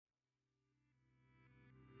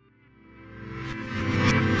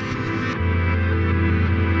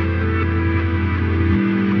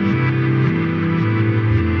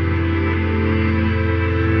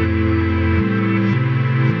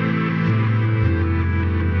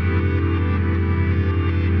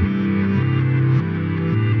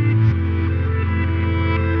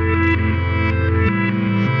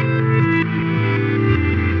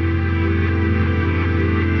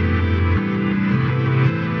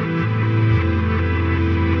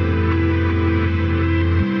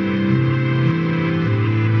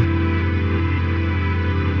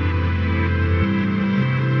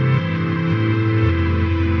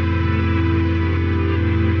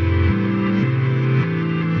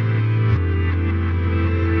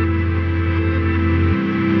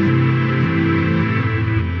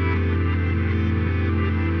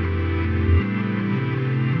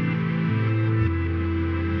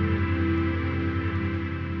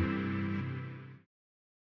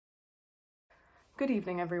Good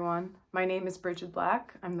evening, everyone. My name is Bridget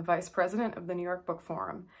Black. I'm the Vice President of the New York Book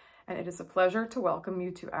Forum, and it is a pleasure to welcome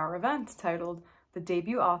you to our event titled The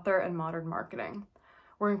Debut Author and Modern Marketing.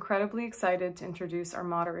 We're incredibly excited to introduce our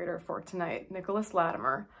moderator for tonight, Nicholas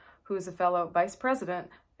Latimer, who is a fellow Vice President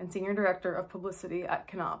and Senior Director of Publicity at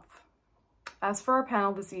Knopf. As for our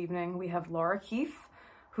panel this evening, we have Laura Keefe,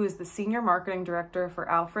 who is the Senior Marketing Director for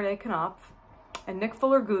Alfred A. Knopf, and Nick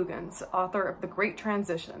Fuller-Guggens, author of The Great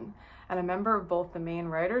Transition, and a member of both the Maine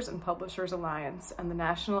Writers and Publishers Alliance and the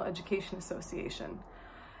National Education Association.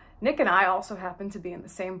 Nick and I also happen to be in the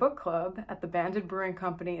same book club at the Banded Brewing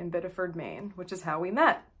Company in Biddeford, Maine, which is how we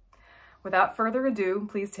met. Without further ado,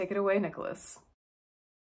 please take it away, Nicholas.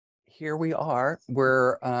 Here we are.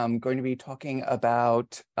 We're going to be talking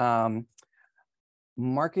about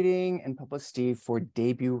marketing and publicity for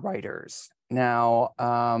debut writers. Now,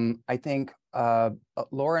 I think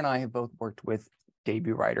Laura and I have both worked with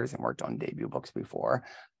debut writers and worked on debut books before.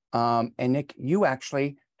 And Nick, you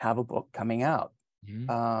actually have a book coming out,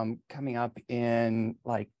 coming up in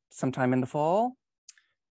like sometime in the fall?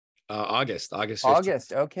 August 15th.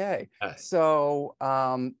 August, okay. So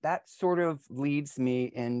that sort of leads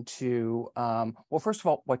me into, well, first of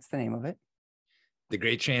all, what's the name of it? The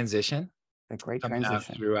Great Transition. The Great Coming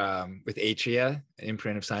Transition. out through with Atria, an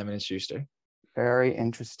imprint of Simon & Schuster. Very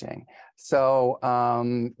interesting. So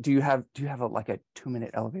do you have like a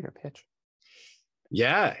 2-minute elevator pitch?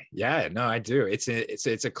 Yeah, no, I do. It's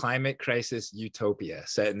a climate crisis utopia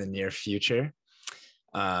set in the near future.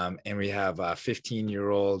 And we have a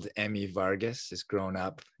 15-year-old Emmy Vargas has grown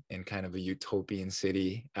up in kind of a utopian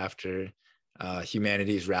city after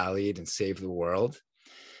humanity's rallied and saved the world.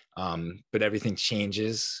 But everything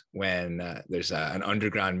changes when there's an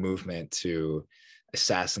underground movement to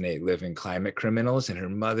assassinate living climate criminals, and her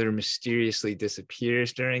mother mysteriously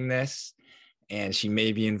disappears during this, and she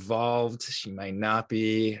may be involved, she might not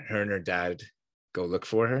be. Her and her dad go look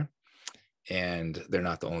for her, and they're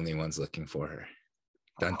not the only ones looking for her.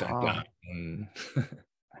 Dun, dun, dun.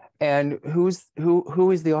 And who is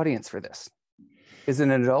the audience for this? Is it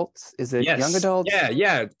adults? Is it young adults?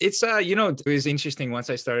 Yeah. It's it was interesting once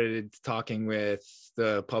I started talking with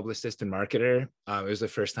the publicist and marketer. It was the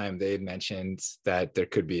first time they had mentioned that there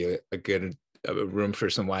could be a good room for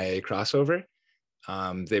some YA crossover.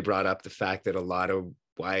 They brought up the fact that a lot of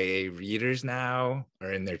YA readers now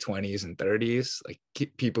are in their 20s and 30s, like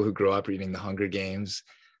people who grow up reading The Hunger Games.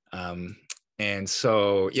 And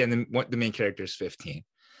so, the main character is 15.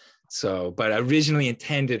 So, but originally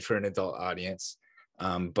intended for an adult audience.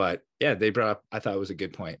 But yeah, they brought up, I thought it was a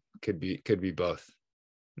good point. Could be both.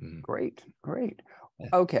 Great.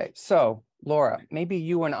 Okay, so Laura, maybe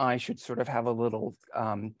you and I should sort of have a little,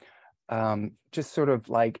 just sort of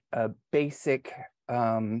like a basic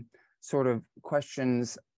sort of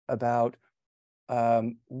questions about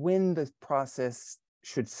when the process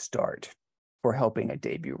should start for helping a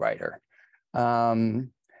debut writer. And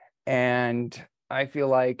I feel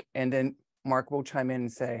like, and then Mark will chime in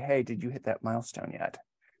and say, hey, did you hit that milestone yet?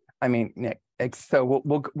 I mean, Nick, so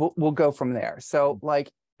we'll go from there. So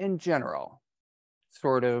like in general,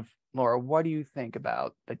 sort of, Laura, what do you think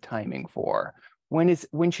about the timing for when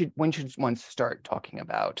should one start talking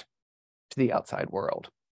about to the outside world?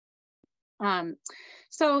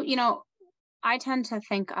 So, I tend to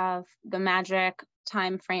think of the magic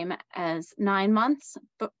time frame as 9 months,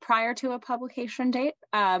 but prior to a publication date.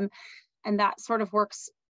 And that sort of works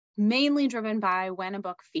mainly driven by when a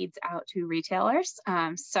book feeds out to retailers.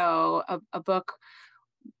 So a book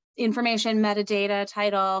information, metadata,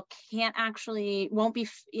 title won't be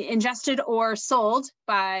ingested or sold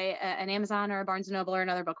by an Amazon or a Barnes & Noble or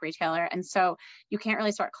another book retailer. And so you can't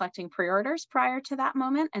really start collecting pre-orders prior to that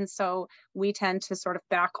moment. And so we tend to sort of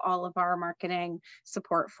back all of our marketing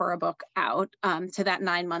support for a book out to that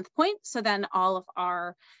 9-month point. So then all of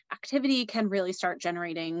our activity can really start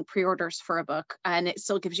generating pre-orders for a book. And it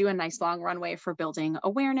still gives you a nice long runway for building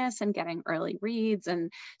awareness and getting early reads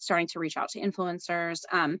and starting to reach out to influencers.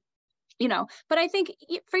 But I think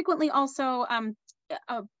frequently also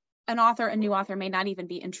a new author may not even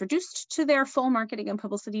be introduced to their full marketing and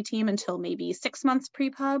publicity team until maybe 6 months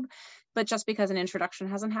pre-pub. But just because an introduction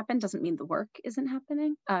hasn't happened doesn't mean the work isn't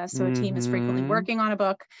happening. So a team is frequently working on a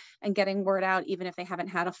book and getting word out, even if they haven't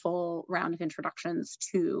had a full round of introductions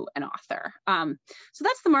to an author. So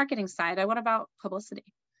that's the marketing side. What about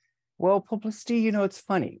publicity? Well, publicity, it's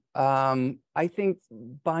funny. I think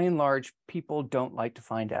by and large, people don't like to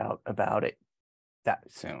find out about it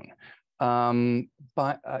that soon.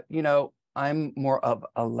 But, I'm more of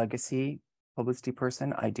a legacy publicity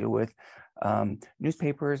person. I deal with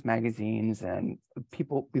newspapers, magazines, and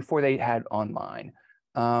people before they had online.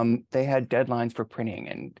 They had deadlines for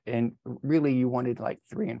printing, and really you wanted like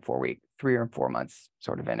 3 or 4 months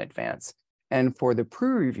sort of in advance. And for the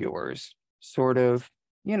pre-reviewers, sort of,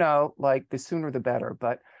 you know, like the sooner the better,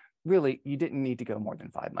 but really you didn't need to go more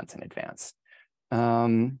than 5 months in advance.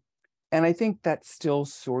 And I think that's still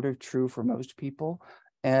sort of true for most people.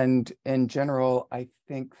 And in general, I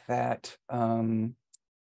think that,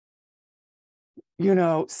 you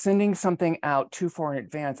know, sending something out too far in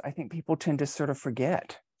advance, I think people tend to sort of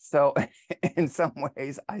forget. So in some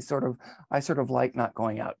ways, I sort of like not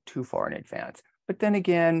going out too far in advance. But then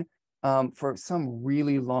again, for some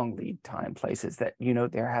really long lead time places that, you know,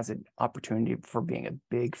 there has an opportunity for being a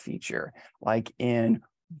big feature, like in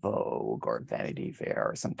Vogue or Vanity Fair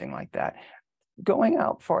or something like that, going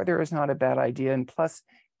out farther is not a bad idea. And plus,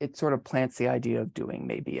 it sort of plants the idea of doing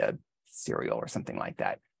maybe a serial or something like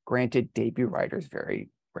that. Granted, debut writers very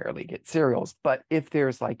rarely get serials, but if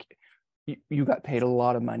there's like, you got paid a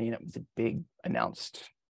lot of money and it was a big announced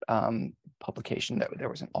publication that there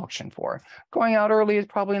was an auction for, going out early is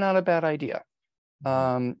probably not a bad idea.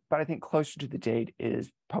 But I think closer to the date is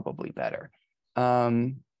probably better.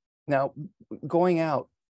 Now, going out,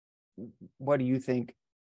 what do you think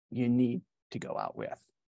you need to go out with?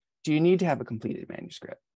 Do you need to have a completed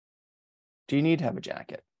manuscript? Do you need to have a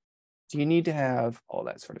jacket? Do you need to have all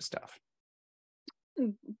that sort of stuff?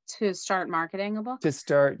 To start marketing a book? To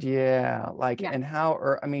start, yeah. Like, Yeah. And how,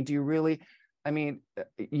 or, I mean, do you really, I mean,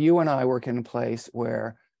 you and I work in a place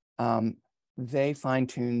where they fine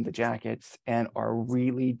tune the jackets and are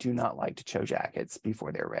really do not like to show jackets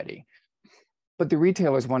before they're ready. But the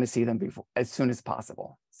retailers want to see them before, as soon as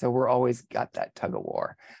possible. So we're always got that tug of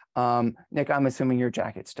war. Nick, I'm assuming your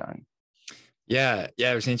jacket's done. Yeah,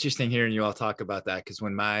 it was interesting hearing you all talk about that, because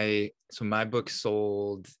when my book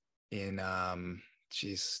sold in now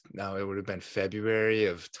it would have been February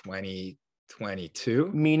of 2022.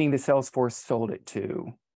 Meaning the Salesforce sold it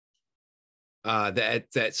to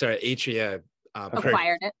Atria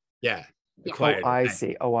acquired it. Yeah. Yeah. Acquired I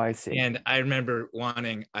see. Oh, I see. And I remember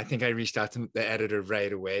I think I reached out to the editor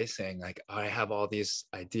right away saying like, oh, I have all these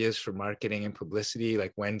ideas for marketing and publicity.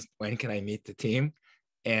 Like when can I meet the team?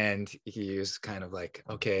 And he was kind of like,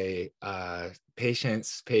 okay,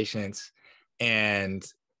 patience. And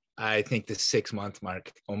I think the 6-month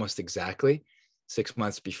mark, almost exactly 6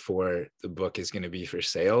 months before the book is going to be for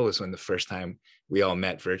sale, was when the first time we all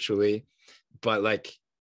met virtually. But like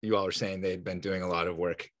you all were saying, they'd been doing a lot of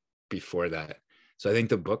work before that. So I think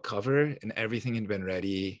the book cover and everything had been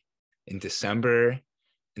ready in December.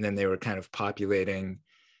 And then they were kind of populating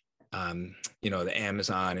the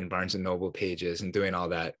Amazon and Barnes and Noble pages and doing all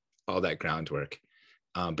that groundwork.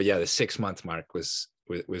 But yeah, the 6-month mark was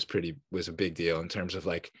a big deal in terms of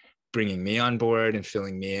like bringing me on board and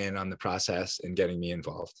filling me in on the process and getting me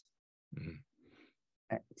involved. Mm-hmm.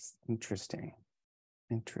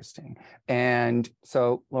 Interesting. And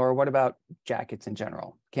so, Laura, what about jackets in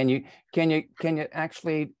general? Can you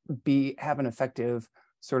actually have an effective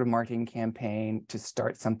sort of marketing campaign to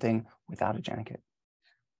start something without a jacket?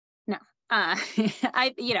 No. I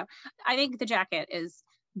think the jacket is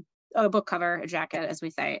a book cover. A jacket, as we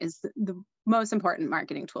say, is the most important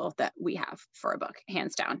marketing tool that we have for a book,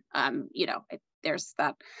 hands down. There's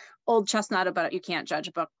that old chestnut about you can't judge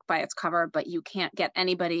a book by its cover, but you can't get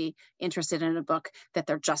anybody interested in a book that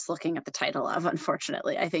they're just looking at the title of,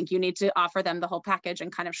 unfortunately. I think you need to offer them the whole package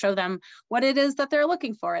and kind of show them what it is that they're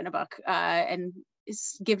looking for in a book, and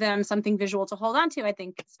give them something visual to hold on to. I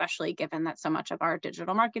think, especially given that so much of our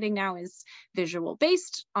digital marketing now is visual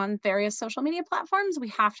based on various social media platforms, we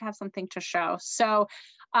have to have something to show. So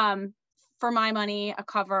for my money, a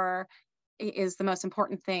cover is the most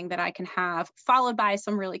important thing that I can have, followed by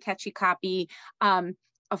some really catchy copy. A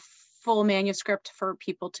full manuscript for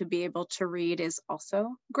people to be able to read is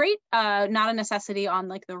also great. Not a necessity on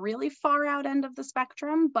like the really far out end of the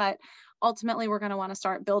spectrum, but ultimately we're going to want to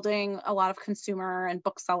start building a lot of consumer and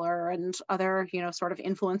bookseller and other, sort of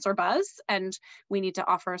influencer buzz. And we need to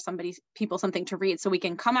offer people something to read, so we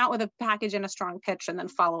can come out with a package and a strong pitch and then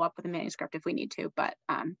follow up with a manuscript if we need to, but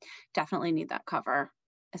definitely need that cover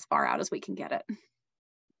as far out as we can get it.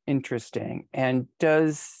 Interesting. And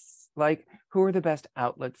who are the best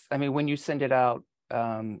outlets? I mean, when you send it out,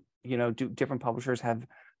 do different publishers have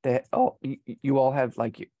you all have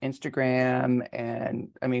like Instagram, and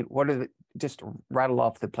I mean, what are just rattle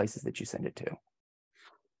off the places that you send it to?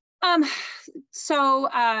 I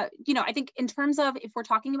think in terms of, if we're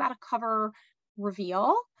talking about a cover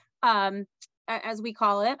reveal, as we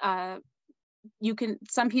call it, you can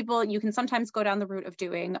sometimes go down the route of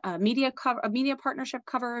doing a media partnership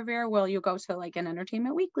cover review, where you go to like an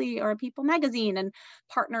Entertainment Weekly or a People magazine and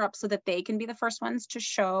partner up so that they can be the first ones to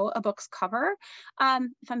show a book's cover.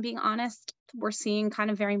 If I'm being honest, we're seeing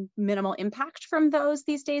kind of very minimal impact from those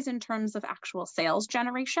these days in terms of actual sales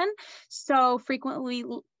generation. So frequently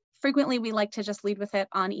we like to just lead with it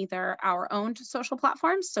on either our own social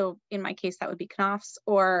platforms. So in my case, that would be Knopf's,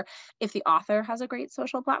 or if the author has a great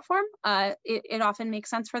social platform, it often makes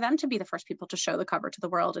sense for them to be the first people to show the cover to the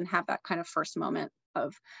world and have that kind of first moment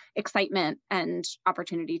of excitement and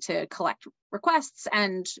opportunity to collect requests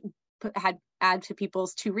and add to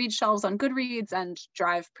people's to-read shelves on Goodreads and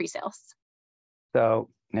drive pre-sales. So,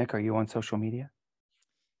 Nick, are you on social media?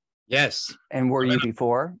 Yes. And were you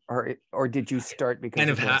before, or did you start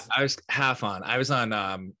because I was half on. I was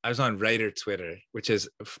on writer Twitter, which is,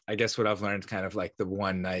 I guess, what I've learned, kind of like the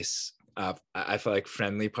one nice, I feel like,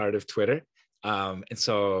 friendly part of Twitter. And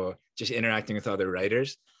so just interacting with other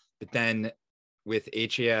writers. But then with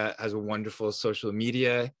Atria has a wonderful social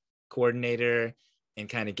media coordinator and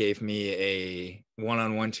kind of gave me a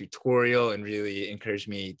one-on-one tutorial and really encouraged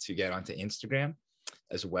me to get onto Instagram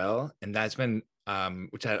as well. And that's been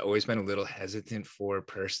which I'd always been a little hesitant for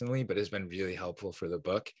personally, but has been really helpful for the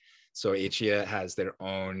book. So Atria has their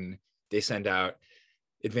own, they send out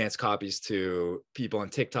advanced copies to people on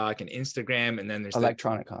TikTok and Instagram, and then there's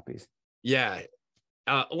electronic copies. Yeah.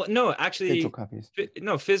 Well, no, actually, digital copies.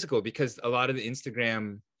 No, physical, because a lot of the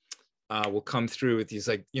Instagram will come through with these,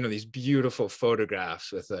 like, you know, these beautiful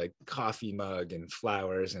photographs with a coffee mug and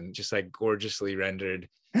flowers and just like gorgeously rendered.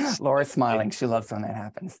 Laura's smiling. She loves when that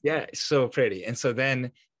happens. Yeah, it's so pretty. And so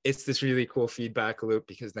then it's this really cool feedback loop,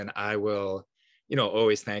 because then I will, you know,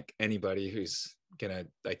 always thank anybody who's gonna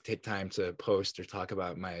like take time to post or talk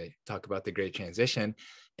about the Great Transition.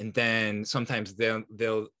 And then sometimes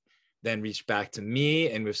they'll then reach back to me,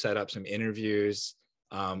 and we've set up some interviews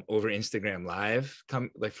over Instagram Live,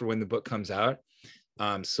 like for when the book comes out.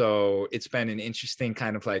 So it's been an interesting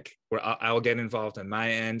kind of like where I'll get involved on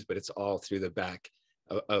my end, but it's all through the back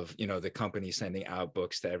of you know, the company sending out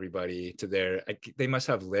books to everybody, to they must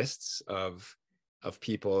have lists of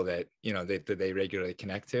people that, you know, that they regularly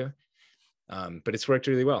connect to. But it's worked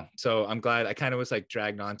really well. So I'm glad. I kind of was like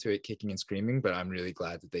dragged onto it kicking and screaming, but I'm really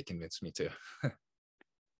glad that they convinced me to.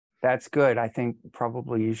 That's good. I think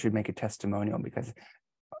probably you should make a testimonial, because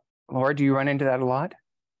Laura, do you run into that a lot?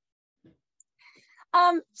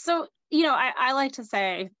 So, you know, I like to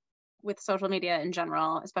say with social media in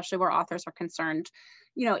general, especially where authors are concerned,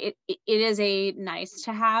 you know, it is a nice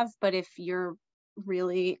to have, but if you're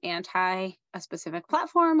really anti a specific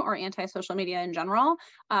platform or anti social media in general,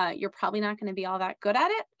 you're probably not going to be all that good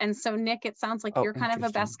at it. And so, Nick, it sounds like you're kind of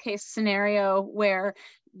a best case scenario where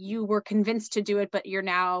you were convinced to do it, but you're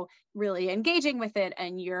now really engaging with it,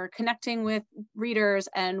 and you're connecting with readers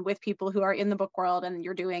and with people who are in the book world, and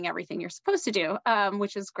you're doing everything you're supposed to do,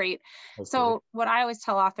 which is great. Hopefully. So what I always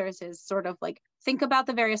tell authors is sort of like, think about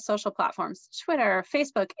the various social platforms: Twitter,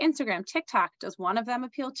 Facebook, Instagram, TikTok. Does one of them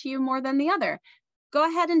appeal to you more than the other? Go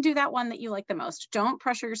ahead and do that one that you like the most. Don't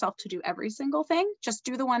pressure yourself to do every single thing. Just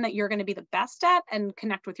do the one that you're going to be the best at and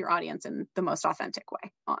connect with your audience in the most authentic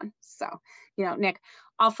way on. So, you know, Nick,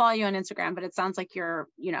 I'll follow you on Instagram, but it sounds like you're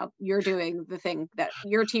doing the thing that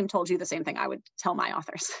your team told you, the same thing I would tell my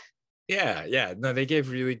authors. Yeah. No, they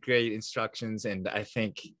gave really great instructions. And I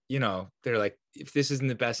think, you know, they're like, if this is in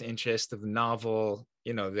the best interest of the novel,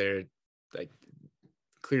 you know, they're like,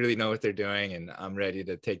 clearly know what they're doing, and I'm ready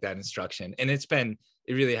to take that instruction. And it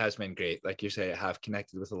really has been great. Like you say, I have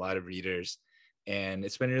connected with a lot of readers, and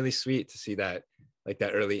it's been really sweet to see that, like,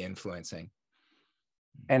 that early influencing.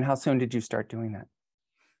 And how soon did you start doing that?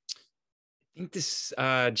 I think this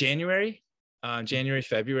January,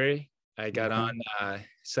 February, I got on,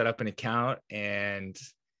 set up an account, and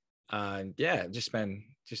just been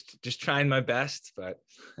just trying my best, but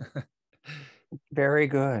Very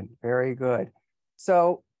good.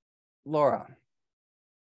 So, Laura,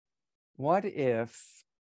 what if,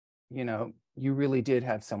 you know, you really did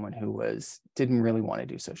have someone who didn't really want to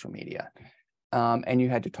do social media, and you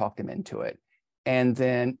had to talk them into it, and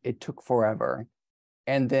then it took forever,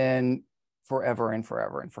 and then forever and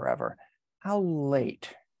forever and forever? How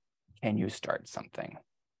late can you start something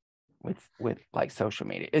with like social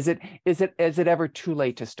media? Is it ever too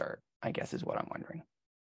late to start, I guess, is what I'm wondering.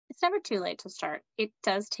 It's never too late to start. It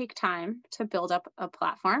does take time to build up a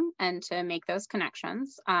platform and to make those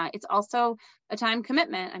connections. It's also a time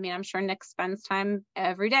commitment. I mean, I'm sure Nick spends time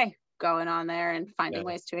every day going on there and finding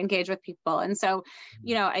ways to engage with people. And so,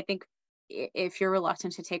 you know, I think if you're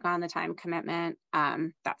reluctant to take on the time commitment,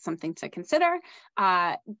 that's something to consider.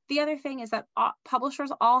 The other thing is that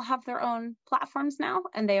publishers all have their own platforms now,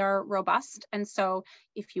 and they are robust. And so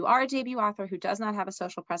if you are a debut author who does not have a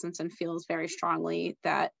social presence and feels very strongly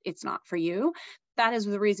that it's not for you, that is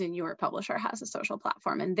the reason your publisher has a social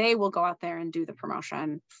platform, and they will go out there and do the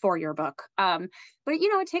promotion for your book. But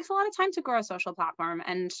it takes a lot of time to grow a social platform.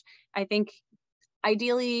 And I think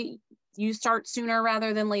ideally you start sooner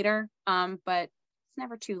rather than later, but it's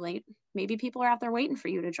never too late. Maybe people are out there waiting for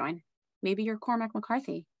you to join. Maybe you're Cormac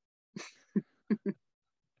McCarthy.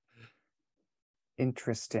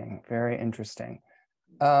 Interesting, very interesting.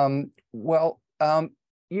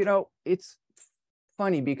 It's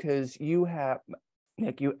funny because you have,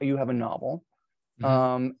 Nick, you have a novel.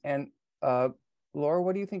 And Laura,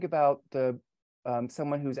 what do you think about the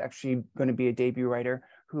someone who's actually going to be a debut writer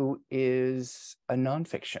who is a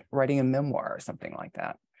nonfiction, writing a memoir or something like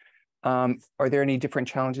that? Are there any different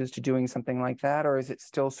challenges to doing something like that, or is it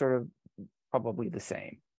still sort of probably the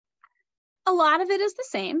same? A lot of it is the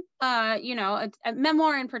same. A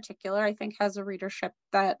memoir in particular, I think, has a readership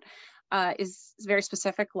that is very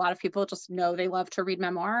specific. A lot of people just know they love to read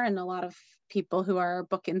memoir, and a lot of people who are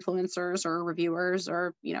book influencers or reviewers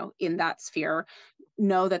or, in that sphere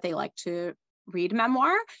know that they like to read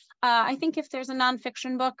memoir. I think if there's a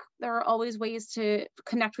nonfiction book, there are always ways to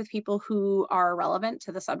connect with people who are relevant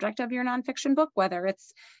to the subject of your nonfiction book, whether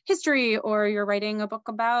it's history or you're writing a book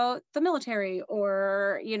about the military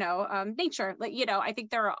or, nature. I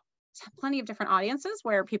think there are plenty of different audiences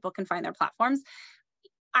where people can find their platforms.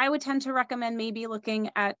 I would tend to recommend maybe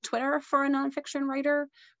looking at Twitter for a nonfiction writer,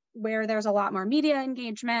 where there's a lot more media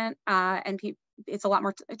engagement and it's a lot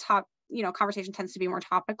more conversation tends to be more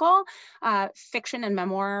topical. Fiction and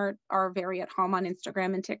memoir are very at home on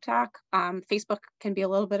Instagram and TikTok. Facebook can be a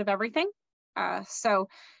little bit of everything. So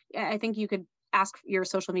I think you could ask your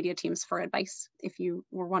social media teams for advice if you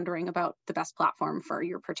were wondering about the best platform for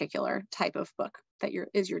your particular type of book that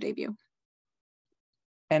is your debut.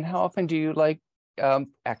 And how often do you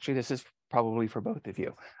actually, this is probably for both of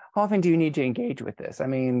you. How often do you need to engage with this? I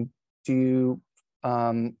mean, do you,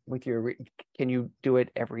 can you do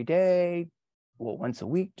it every day? Will once a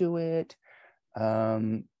week do it?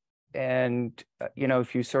 If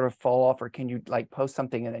you sort of fall off, or can you post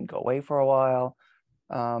something and then go away for a while?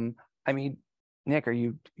 Nick,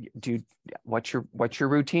 what's your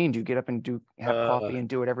routine? Do you get up and have coffee and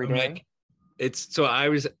do it every day? I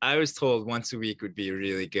was told once a week would be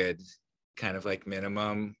really good, kind of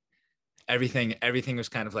minimum. Everything was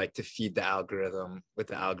kind of to feed the algorithm what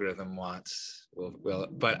the algorithm wants.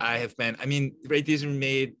 But I have been, these are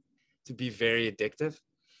made to be very addictive.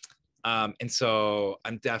 And so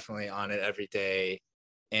I'm definitely on it every day.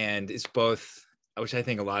 And it's both, which I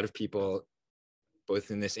think a lot of people, both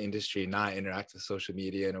in this industry, not interact with social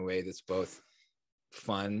media in a way that's both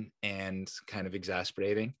fun and kind of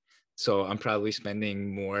exasperating. So I'm probably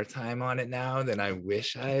spending more time on it now than I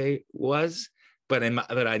wish I was. But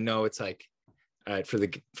I know it's all right, for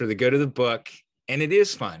the good of the book, and it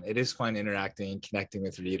is fun. It is fun interacting, connecting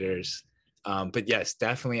with readers. But yes,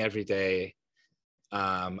 definitely every day.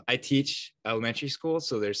 I teach elementary school,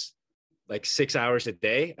 so there's 6 hours a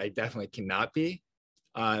day. I definitely cannot be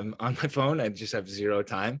on my phone. I just have zero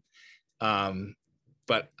time.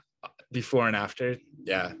 But before and after,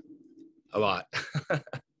 yeah, a lot.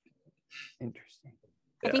 Interesting.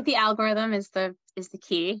 I think the algorithm is the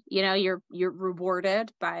key. You're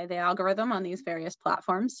rewarded by the algorithm on these various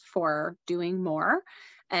platforms for doing more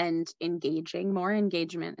and engaging more.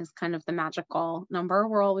 Engagement is kind of the magical number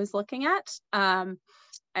we're always looking at.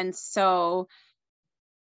 And so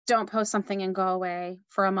don't post something and go away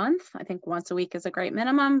for a month. I think once a week is a great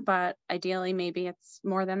minimum, but ideally maybe it's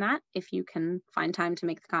more than that if you can find time to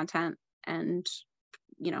make the content and,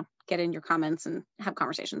 get in your comments and have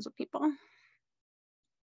conversations with people.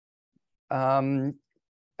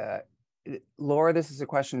 Laura, this is a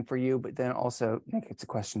question for you, but then also, Nick, it's a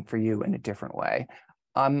question for you in a different way.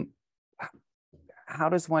 How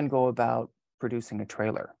does one go about producing a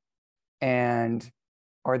trailer? And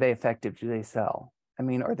are they effective? Do they sell?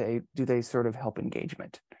 Do they sort of help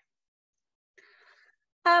engagement?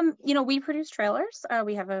 We produce trailers.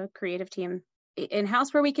 We have a creative team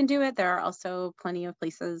in-house where we can do it. There are also plenty of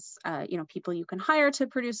places, people you can hire to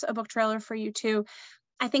produce a book trailer for you too.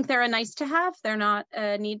 I think they're a nice to have. They're not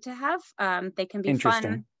a need to have. They can be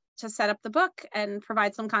fun to set up the book and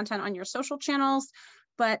provide some content on your social channels.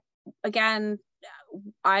 But again,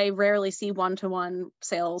 I rarely see one-to-one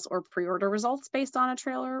sales or pre-order results based on a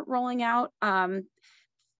trailer rolling out.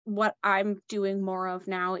 What I'm doing more of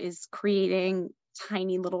now is creating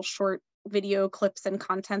tiny little short video clips and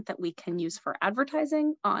content that we can use for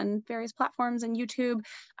advertising on various platforms and YouTube.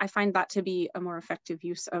 I find that to be a more effective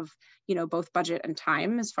use of, both budget and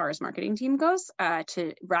time as far as marketing team goes,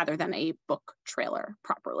 rather than a book trailer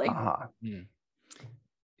properly.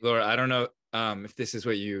 Laura, I don't know if this is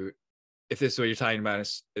what you're talking about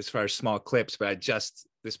as far as small clips, but I just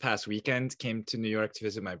this past weekend came to New York to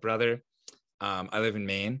visit my brother. I live in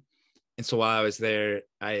Maine. And so while I was there,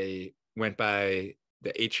 I went by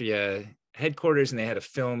the Atria headquarters and they had a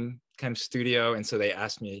film kind of studio. And so they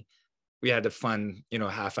asked me, we had a fun,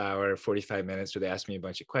 half hour, 45 minutes where they asked me a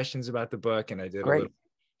bunch of questions about the book. And I did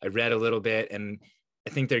I read a little bit, and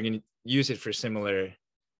I think they're going to use it for similar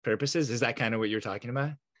purposes. Is that kind of what you're talking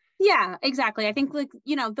about? Yeah, exactly. I think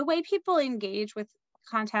the way people engage with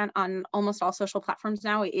content on almost all social platforms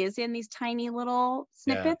now is in these tiny little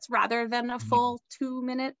snippets rather than a full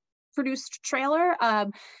 2-minute produced trailer.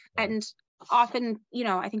 And often,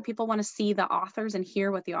 I think people want to see the authors and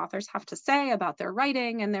hear what the authors have to say about their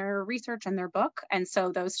writing and their research and their book. And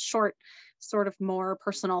so those short, sort of more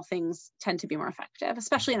personal things tend to be more effective,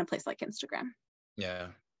 especially in a place like Instagram. Yeah.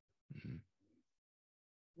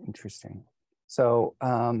 Interesting. So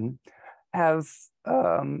over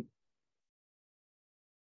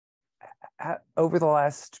the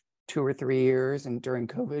last 2 or 3 years and during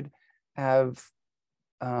COVID, has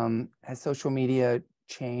social media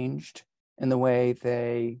changed in the way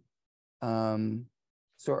they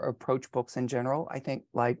sort of approach books in general? I think,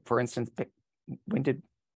 like, for instance, when did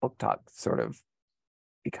BookTok sort of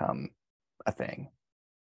become a thing?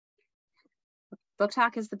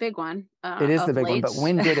 BookTok is the big one. It is the big one, but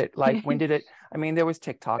when did it? I mean, there was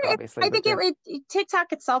TikTok, obviously. I think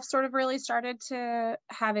TikTok itself sort of really started to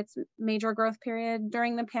have its major growth period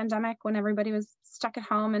during the pandemic when everybody was stuck at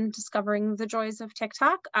home and discovering the joys of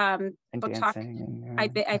TikTok. And BookTok, dancing.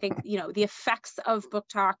 I think, the effects of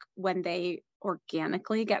BookTok when they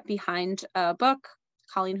organically get behind a book,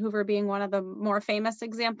 Colleen Hoover being one of the more famous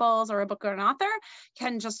examples, or a book or an author,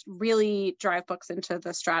 can just really drive books into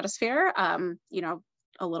the stratosphere.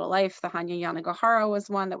 A Little Life, the Hanya Yanagihara was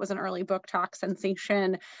one that was an early BookTok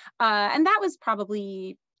sensation. And that was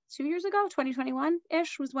probably 2 years ago,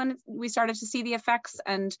 2021-ish was when we started to see the effects.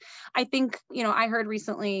 And I think, I heard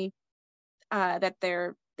recently that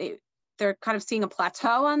they're kind of seeing a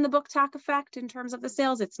plateau on the BookTok effect in terms of the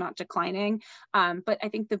sales. It's not declining. But I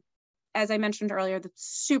think as I mentioned earlier, the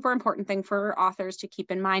super important thing for authors to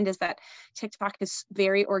keep in mind is that TikTok is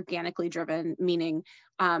very organically driven, meaning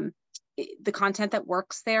the content that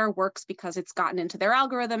works there works because it's gotten into their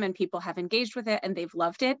algorithm and people have engaged with it and they've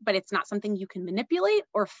loved it, but it's not something you can manipulate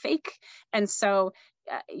or fake. And so,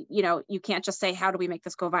 you can't just say, how do we make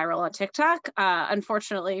this go viral on TikTok?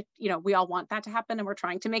 Unfortunately, we all want that to happen and we're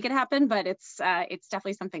trying to make it happen, but it's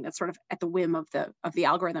definitely something that's sort of at the whim of the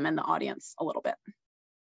algorithm and the audience a little bit.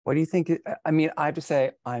 What do you think? I mean, I have to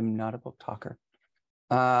say, I'm not a book talker.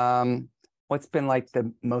 What's been like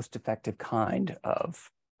the most effective kind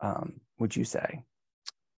of, would you say?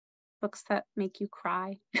 Books that make you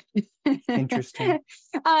cry. Interesting.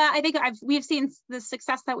 I think we've seen the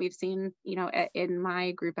success that we've seen, in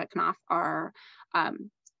my group at Knopf are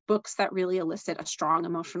books that really elicit a strong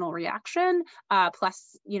emotional reaction,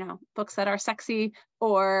 plus, books that are sexy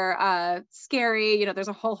or scary. There's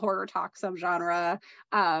a whole horror talk subgenre.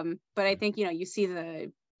 But I think, you see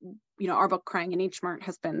our book Crying in H Mart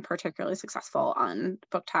has been particularly successful on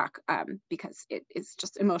BookTok because it is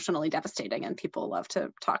just emotionally devastating and people love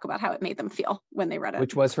to talk about how it made them feel when they read it.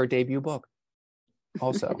 Which was her debut book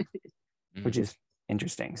also, which is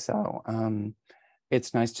interesting. So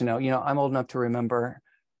it's nice to know, I'm old enough to remember,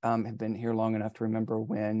 have been here long enough to remember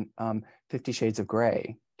when 50 Shades of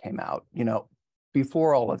Grey came out,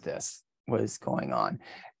 before all of this was going on,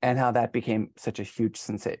 and how that became such a huge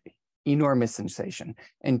sensation, enormous sensation,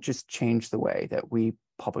 and just changed the way that we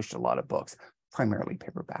published a lot of books, primarily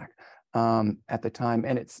paperback, at the time.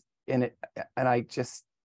 And I just,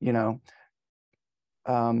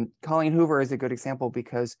 Colleen Hoover is a good example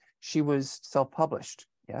because she was self-published.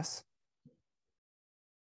 Yes.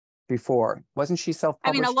 Before, wasn't she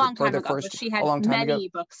self-published? A long time ago, but she had many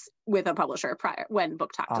books with a publisher prior when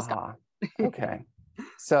BookTok discovered. Okay.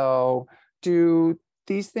 So do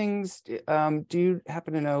these things, do you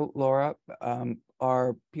happen to know, Laura,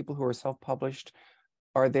 are people who are self-published,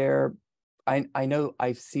 are there, I know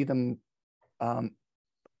I see them, I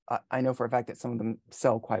know for a fact that some of them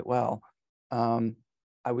sell quite well. I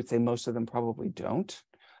would say most of them probably don't,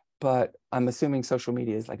 but I'm assuming social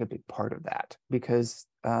media is like a big part of that because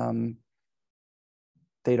they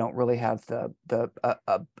don't really have the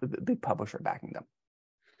big publisher backing them.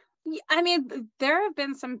 I mean, there have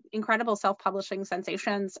been some incredible self-publishing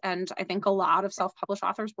sensations, and I think a lot of self-published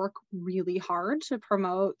authors work really hard to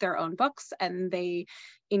promote their own books, and they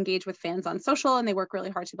engage with fans on social, and they work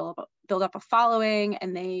really hard to build up a following,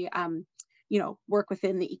 and they work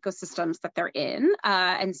within the ecosystems that they're in.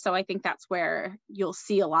 And so I think that's where you'll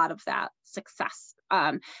see a lot of that success.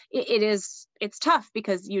 It's tough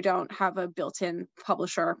because you don't have a built-in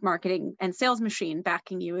publisher marketing and sales machine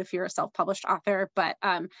backing you if you're a self-published author, but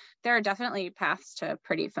there are definitely paths to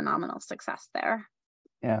pretty phenomenal success there.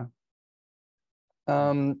 Yeah.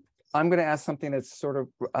 I'm going to ask something that's sort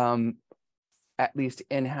of, at least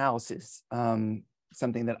in-house, is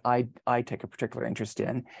something that I take a particular interest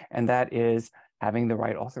in, and that is having the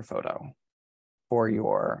right author photo for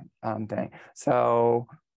your thing. So,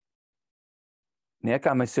 Nick,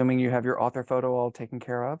 I'm assuming you have your author photo all taken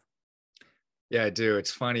care of? Yeah, I do.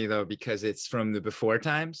 It's funny though, because it's from the before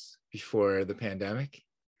times, before the pandemic.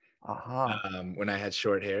 When I had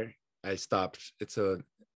short hair, I stopped. It's a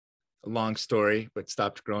long story, but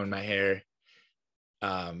stopped growing my hair.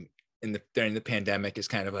 During the pandemic is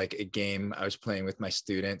kind of like a game I was playing with my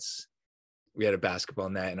students. We had a basketball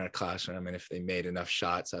net in our classroom, and if they made enough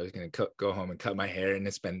shots, I was going to go home and cut my hair. And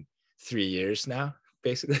it's been 3 years now,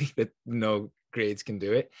 basically, that no grades can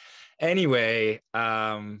do it. Anyway,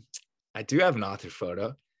 I do have an author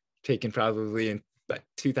photo taken probably in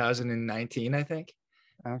 2019, I think.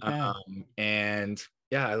 Okay. And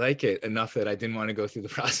yeah, I like it enough that I didn't want to go through the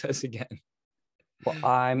process again. Well,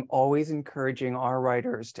 I'm always encouraging our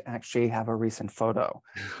writers to actually have a recent photo.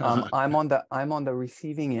 I'm on the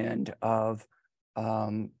receiving end of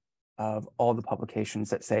all the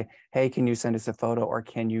publications that say, "Hey, can you send us a photo?" Or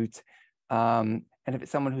can you? And if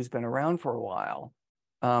it's someone who's been around for a while,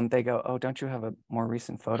 they go, "Oh, don't you have a more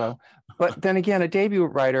recent photo?" But then again, a debut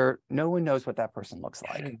writer, no one knows what that person looks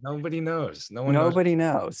like. Nobody knows. Nobody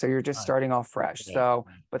knows. So you're just starting off fresh. Yeah. So,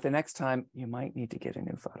 but the next time you might need to get a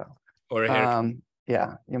new photo. Or a haircut.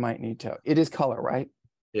 Yeah, you might need to. It is color, right?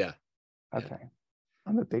 Yeah. Okay.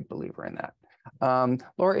 I'm a big believer in that.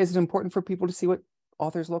 Laura, is it important for people to see what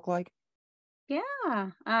authors look like?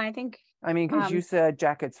 Yeah, I think. I mean, because you said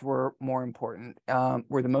jackets were more important,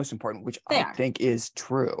 were the most important, which I think is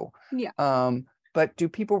true. Yeah. But do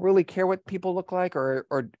people really care what people look like, or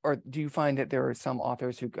do you find that there are some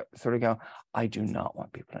authors who sort of go, "I do not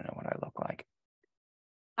want people to know what I look like"?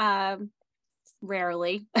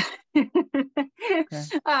 Rarely. Okay.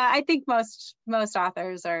 I think most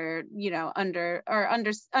authors are,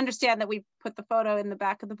 understand that we put the photo in the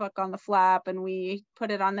back of the book on the flap and we put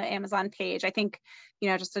it on the Amazon page. I think,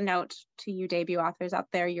 just a note to you debut authors out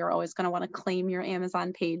there, you're always going to want to claim your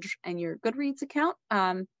Amazon page and your Goodreads account.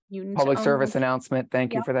 Public service announcement.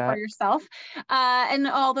 Thank you for that. For yourself. And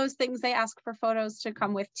all those things they ask for photos to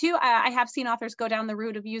come with too. I have seen authors go down the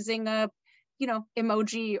route of using a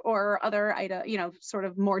emoji or other item, sort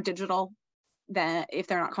of more digital than if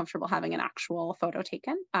they're not comfortable having an actual photo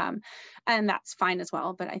taken. And that's fine as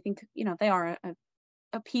well. But I think, they are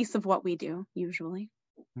a piece of what we do usually.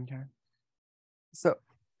 Okay.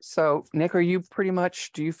 So Nick, are you pretty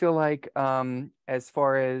much, do you feel like, as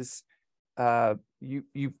far as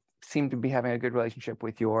you seem to be having a good relationship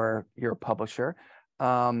with your publisher,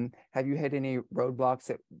 have you had any roadblocks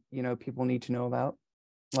that, people need to know about?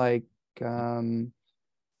 Like,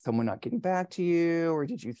 someone not getting back to you, or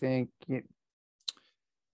did you think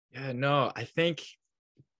Yeah, no, I think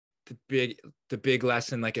the big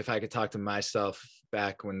lesson, like if I could talk to myself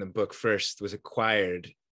back when the book first was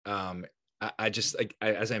acquired, I just, like,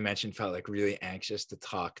 as I mentioned, felt like really anxious to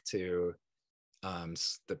talk to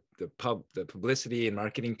the publicity and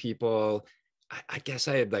marketing people. I guess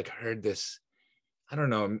I had like heard this, I don't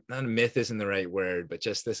know, not a myth isn't the right word, but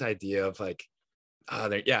just this idea of like,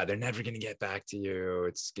 they're never going to get back to you.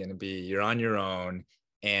 It's going to be, you're on your own.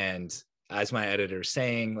 And as my editor's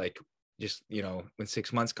saying, like, just, when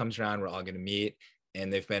 6 months comes around, we're all going to meet.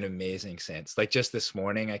 And they've been amazing since. Like just this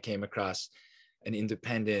morning, I came across an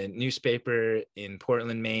independent newspaper in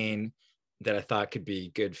Portland, Maine, that I thought could be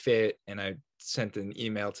a good fit. And I sent an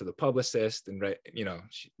email to the publicist, and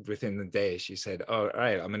within the day, she said, "Oh, all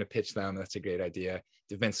right, I'm going to pitch them. That's a great idea."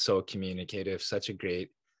 They've been so communicative, such a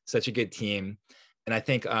good team. And I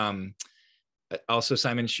think also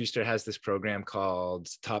Simon & Schuster has this program called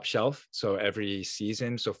Top Shelf. So every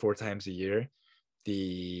season, so 4 times a year,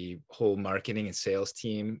 the whole marketing and sales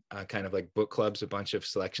team kind of like book clubs a bunch of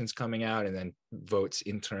selections coming out, and then votes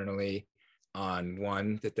internally on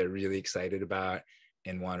one that they're really excited about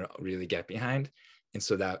and want to really get behind. And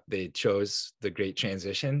so that they chose The Great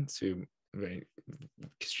Transition, to very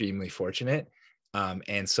extremely fortunate.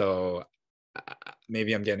 And so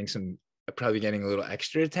maybe I'm getting some probably getting a little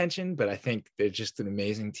extra attention, but I think they're just an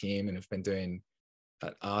amazing team and have been doing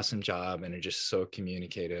an awesome job and are just so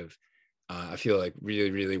communicative. I feel like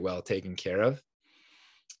really, really well taken care of,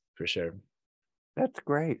 for sure. That's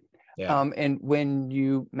great. Yeah. And when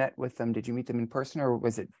you met with them, did you meet them in person, or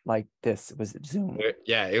was it like this? Was it Zoom?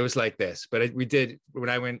 Yeah, it was like this. But we did, when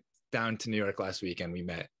I went down to New York last weekend, we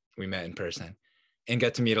met in person and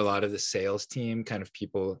got to meet a lot of the sales team, kind of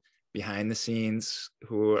people behind the scenes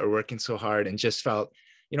who are working so hard, and just felt,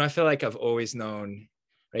 I feel like I've always known,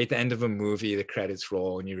 right at the end of a movie, the credits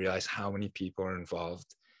roll and you realize how many people are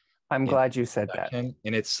involved. I'm glad you said that. And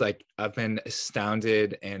it's like, I've been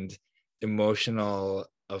astounded and emotional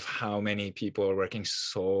of how many people are working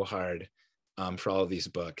so hard for all of these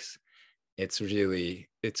books. It's really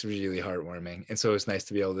heartwarming. And so it's nice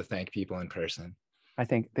to be able to thank people in person. I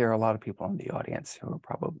think there are a lot of people in the audience who are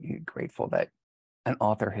probably grateful that an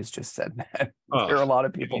author has just said that. There are a lot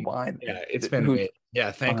of people behind. Yeah, it's been amazing.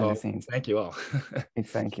 Yeah, thank you all.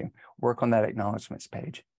 Thank you. Work on that acknowledgements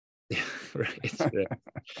page. Yeah, right.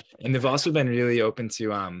 And they've also been really open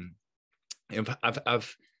to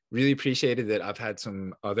I've really appreciated that I've had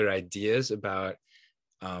some other ideas about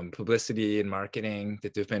publicity and marketing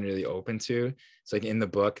that they've been really open to. It's like in the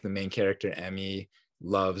book, the main character, Emmy,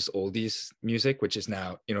 loves oldies music, which is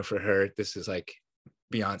now, for her, this is like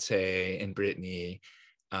Beyonce and Britney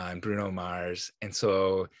and Bruno Mars. And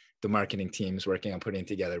so the marketing team's working on putting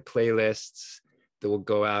together playlists that will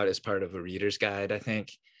go out as part of a reader's guide, I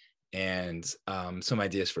think, and some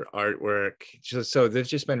ideas for artwork. So they've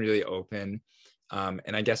just been really open.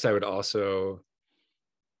 And I guess I would also,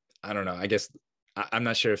 I don't know, I guess I'm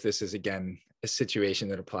not sure if this is, again, a situation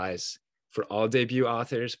that applies for all debut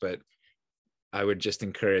authors, but I would just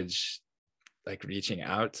encourage like reaching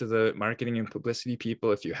out to the marketing and publicity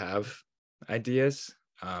people if you have ideas.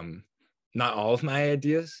 Not all of my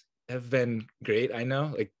ideas have been great, I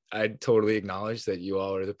know. Like, I totally acknowledge that you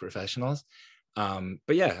all are the professionals.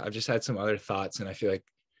 But yeah, I've just had some other thoughts, and I feel like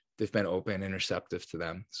they've been open and receptive to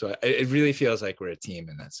them. So it really feels like we're a team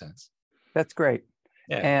in that sense. That's great.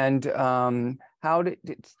 Yeah. And how did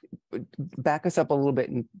back us up a little bit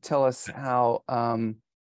and tell us how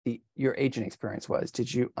your agent experience was?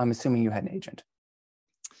 I'm assuming you had an agent.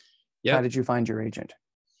 Yeah. How did you find your agent?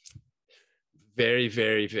 Very,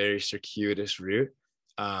 very, very circuitous route.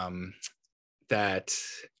 Let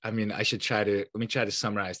me try to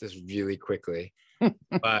summarize this really quickly.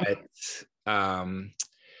 But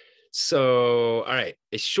so, all right,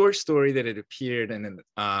 a short story that had appeared in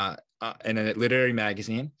a literary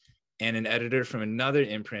magazine, and an editor from another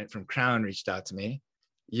imprint from Crown reached out to me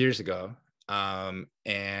years ago,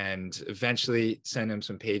 and eventually sent him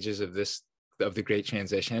some pages of The Great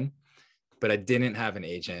Transition. But I didn't have an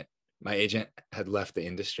agent. My agent had left the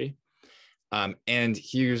industry, and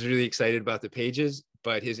he was really excited about the pages,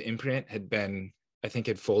 but his imprint had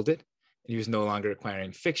folded, and he was no longer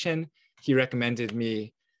acquiring fiction. He recommended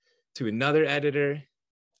me to another editor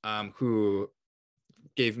who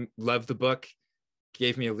loved the book,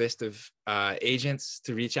 gave me a list of agents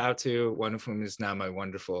to reach out to, one of whom is now my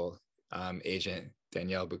wonderful agent,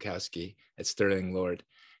 Danielle Bukowski at Sterling Lord.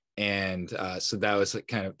 And so that was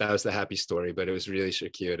the happy story, but it was really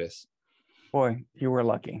circuitous. Boy, you were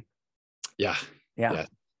lucky. Yeah.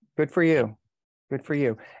 Good for you. Good for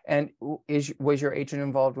you. And was your agent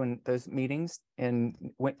involved in those meetings in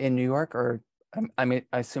New York, or I'm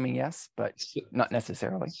assuming yes, but not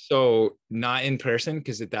necessarily? So not in person,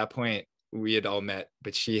 because at that point we had all met,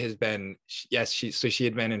 but she had been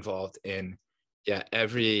involved in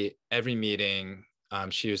every meeting.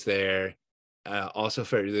 She was there. Also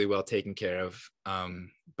felt really well taken care of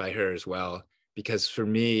by her as well, because for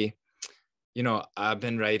me, I've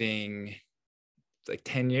been writing like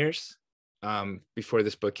 10 years before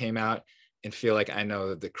this book came out, and feel like I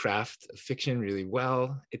know the craft of fiction really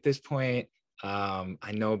well at this point.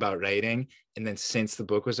 I know about writing, and then since the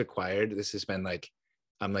book was acquired, this has been like,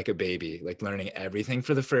 I'm like a baby, like learning everything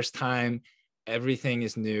for the first time. Everything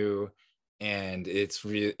is new, and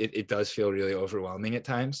it does feel really overwhelming at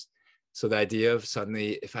times. So the idea of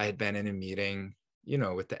suddenly, if I had been in a meeting,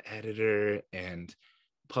 with the editor and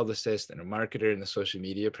publicist and a marketer and the social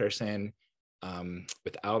media person,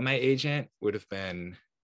 without my agent, I would have been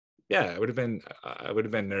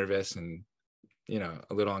nervous and,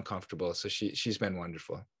 a little uncomfortable. So she's been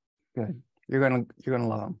wonderful. Good. You're gonna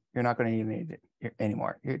love them. You're not gonna even need it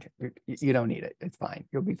anymore. You don't need it. It's fine.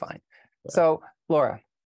 You'll be fine. Yeah. So, Laura,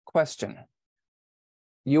 question.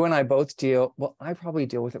 You and I both I probably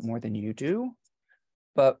deal with it more than you do,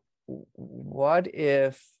 but what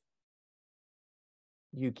if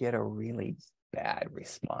you get a really bad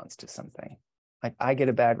response to something? Like I get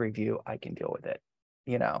a bad review, I can deal with it,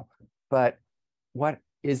 you know. But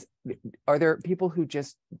are there people who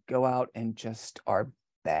just go out and just are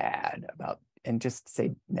bad about and just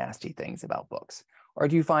say nasty things about books? Or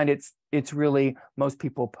do you find it's really most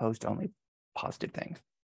people post only positive things?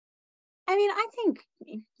 I mean, I think,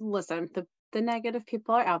 listen, the negative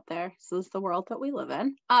people are out there. This is the world that we live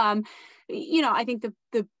in. I think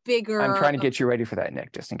the bigger I'm trying to get you ready for that,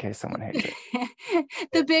 Nick, just in case someone hates it.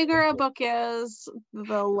 the bigger a book is,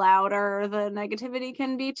 the louder the negativity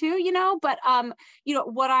can be too, But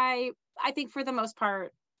what I think for the most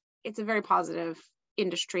part, it's a very positive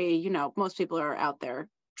industry. Most people are out there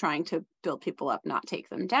trying to build people up, not take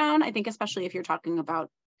them down. I think especially if you're talking about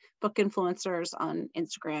book influencers on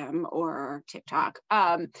Instagram or TikTok,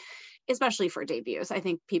 especially for debuts. I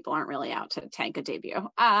think people aren't really out to tank a debut.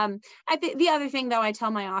 I think the other thing, though, I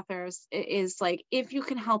tell my authors is like, if you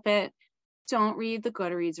can help it, don't read the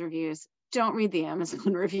Goodreads reviews. Don't read the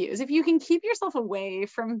Amazon reviews. If you can keep yourself away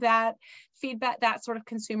from that feedback, that sort of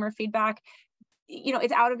consumer feedback,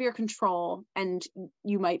 it's out of your control, and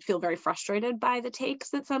you might feel very frustrated by the takes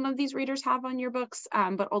that some of these readers have on your books.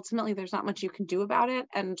 But ultimately, there's not much you can do about it.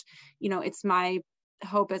 And, it's my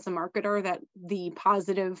hope as a marketer that the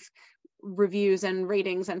positive reviews and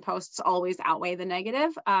ratings and posts always outweigh the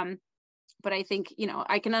negative. But I think,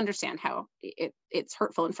 I can understand how it's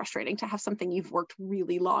hurtful and frustrating to have something you've worked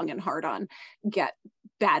really long and hard on get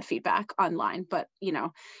bad feedback online. But,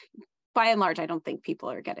 by and large, I don't think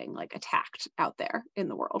people are getting like attacked out there in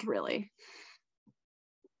the world, really.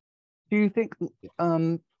 Do you think,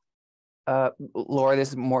 Laura, this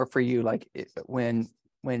is more for you, like when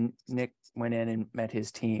Nick went in and met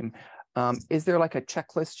his team, is there like a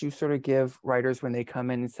checklist you sort of give writers when they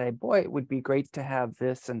come in and say, boy, it would be great to have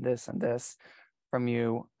this and this and this from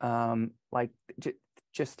you? Like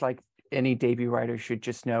just like any debut writer should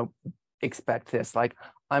just know, expect this. Like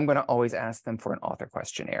I'm going to always ask them for an author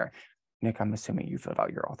questionnaire. Nick, I'm assuming you filled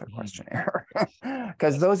out your author questionnaire,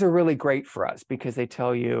 because those are really great for us because they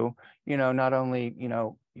tell you, not only,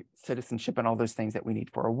 citizenship and all those things that we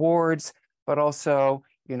need for awards, but also,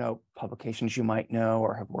 publications you might know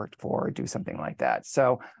or have worked for or do something like that.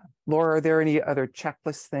 So, Laura, are there any other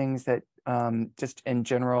checklist things that just in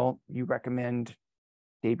general you recommend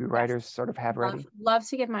debut writers sort of have ready? Love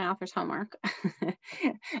to give my authors homework.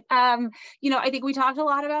 I think we talked a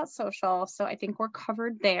lot about social, so I think we're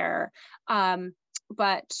covered there.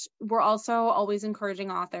 But we're also always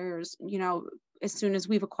encouraging authors, as soon as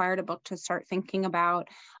we've acquired a book, to start thinking about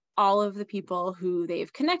all of the people who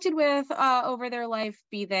they've connected with over their life,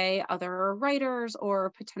 be they other writers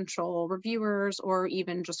or potential reviewers or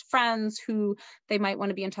even just friends who they might want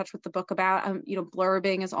to be in touch with the book about.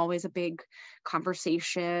 Blurbing is always a big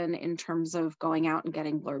conversation in terms of going out and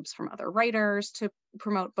getting blurbs from other writers to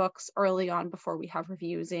promote books early on before we have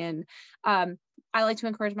reviews in. I like to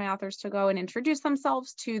encourage my authors to go and introduce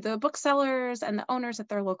themselves to the booksellers and the owners at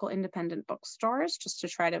their local independent bookstores, just to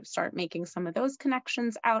try to start making some of those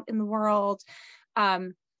connections out in the world.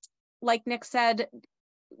 Like Nick said,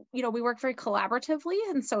 we work very collaboratively.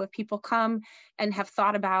 And so if people come and have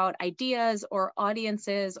thought about ideas or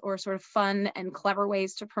audiences or sort of fun and clever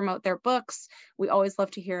ways to promote their books, we always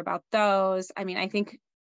love to hear about those. I mean, I think,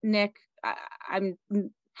 Nick, I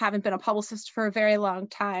haven't been a publicist for a very long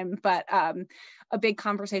time, but a big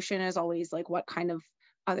conversation is always like, what kind of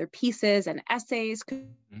other pieces and essays could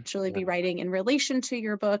actually be writing in relation to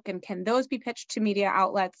your book, and can those be pitched to media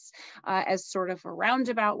outlets as sort of a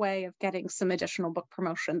roundabout way of getting some additional book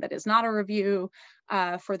promotion that is not a review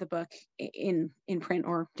for the book in print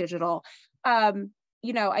or digital.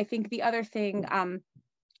 I think the other thing,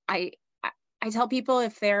 I tell people,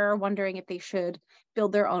 if they're wondering if they should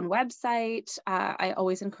build their own website, I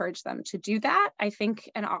always encourage them to do that. I think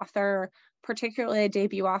an author, particularly a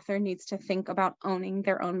debut author, needs to think about owning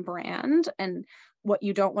their own brand. And what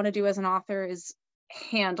you don't want to do as an author is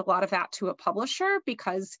hand a lot of that to a publisher,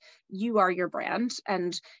 because you are your brand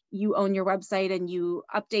and you own your website and you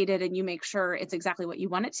update it and you make sure it's exactly what you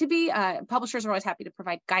want it to be. Publishers are always happy to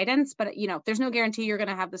provide guidance, but there's no guarantee you're going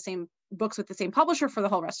to have the same books with the same publisher for the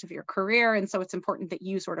whole rest of your career. And so it's important that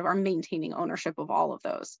you sort of are maintaining ownership of all of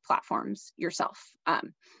those platforms yourself.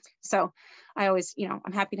 So I always,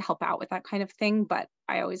 I'm happy to help out with that kind of thing, but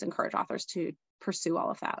I always encourage authors to pursue all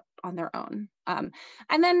of that on their own. And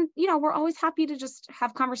then, we're always happy to just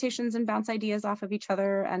have conversations and bounce ideas off of each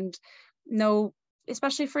other, and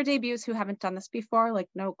especially for debuts who haven't done this before, like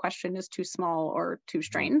no question is too small or too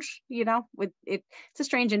strange, it's a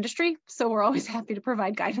strange industry. So we're always happy to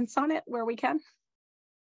provide guidance on it where we can.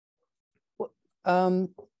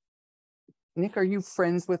 Nick, are you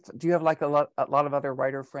friends with, do you have like a lot of other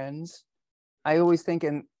writer friends? I always think,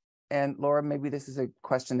 and Laura, maybe this is a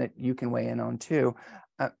question that you can weigh in on too.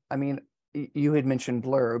 I mean, you had mentioned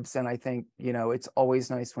blurbs, and I think, you know, it's always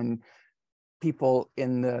nice when people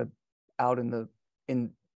out in the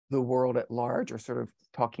world at large are sort of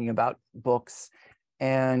talking about books.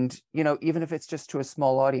 And, you know, even if it's just to a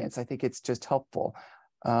small audience, I think it's just helpful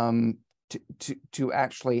to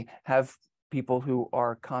actually have people who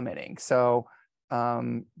are commenting. So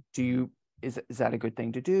is that a good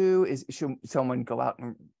thing to do? Should someone go out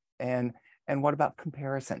and what about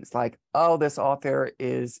comparisons? Like, oh, this author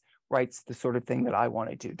writes the sort of thing that I want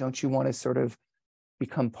to do. Don't you want to sort of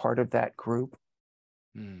become part of that group?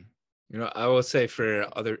 You know, I will say for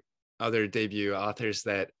other debut authors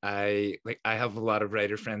that I have a lot of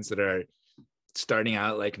writer friends that are starting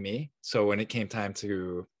out like me. So when it came time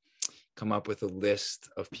to come up with a list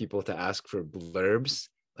of people to ask for blurbs,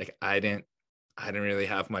 like I didn't really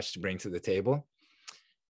have much to bring to the table,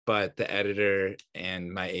 but the editor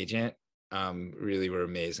and my agent really were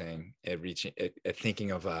amazing at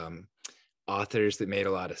thinking of authors that made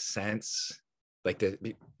a lot of sense, like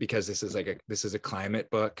because this is a climate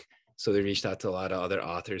book. So they reached out to a lot of other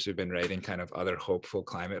authors who've been writing kind of other hopeful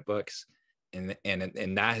climate books, and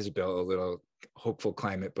that has built a little hopeful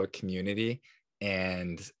climate book community.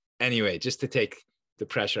 And anyway, just to take the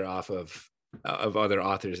pressure off of other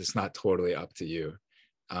authors, it's not totally up to you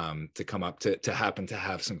to come up to happen to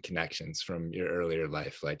have some connections from your earlier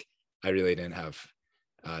life. Like I really didn't have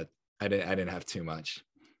I didn't have too much.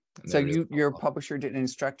 So your publisher didn't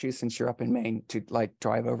instruct you, since you're up in Maine, to like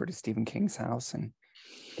drive over to Stephen King's house and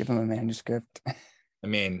give him a manuscript? I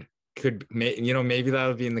mean, maybe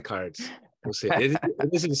that'll be in the cards. We'll see. It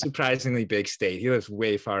is a surprisingly big state. He lives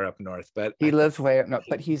way far up north, but he lives way up north,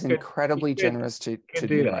 but he's incredibly generous to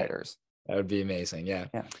new writers. That would be amazing. Yeah.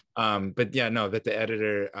 Yeah. But yeah, no, that the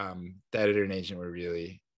editor and agent were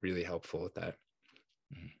really, really helpful with that.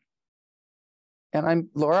 And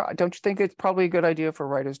Laura, don't you think it's probably a good idea for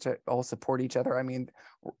writers to all support each other? I mean,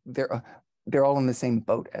 they're all in the same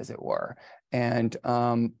boat, as it were. And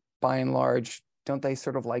by and large, don't they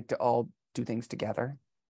sort of like to all do things together?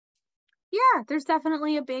 Yeah, there's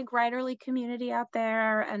definitely a big writerly community out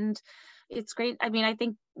there, and it's great. I mean, I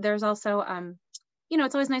think there's also,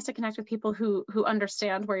 it's always nice to connect with people who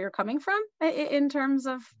understand where you're coming from in terms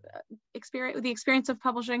of the experience of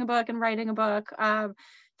publishing a book and writing a book.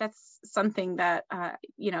 That's something that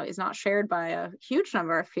is not shared by a huge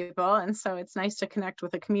number of people, and so it's nice to connect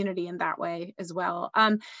with a community in that way as well.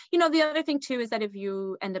 The other thing too is that if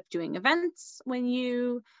you end up doing events when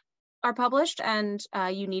you are published and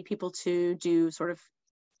you need people to do sort of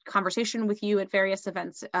conversation with you at various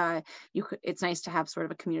events, it's nice to have sort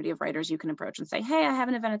of a community of writers you can approach and say, hey, I have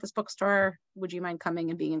an event at this bookstore, would you mind coming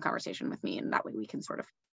and being in conversation with me? And that way we can sort of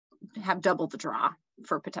have double the draw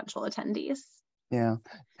for potential attendees. Yeah,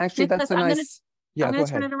 actually, that's a nice. I'm going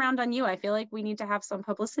to turn it around on you. I feel like we need to have some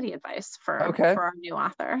publicity advice for our new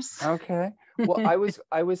authors. Okay. Well, I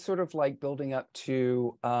was sort of like building up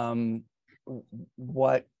to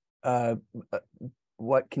what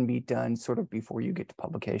can be done sort of before you get to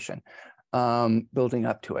publication, building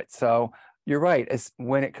up to it. So you're right. As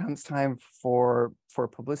when it comes time for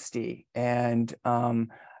publicity and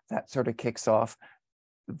that sort of kicks off,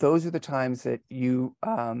 those are the times that you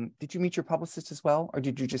did you meet your publicist as well, or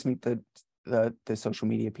did you just meet the social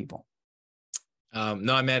media people?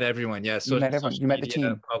 No, I met everyone. Yeah, so you met everyone. You met the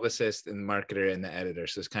team, publicist and the marketer and the editor.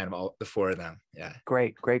 So it's kind of all the four of them. Yeah.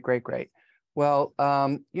 Great. Well,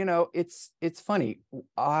 it's funny.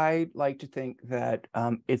 I like to think that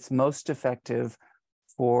it's most effective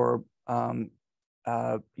for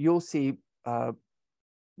you'll see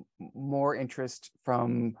more interest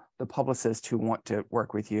from the publicists who want to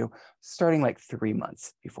work with you starting like 3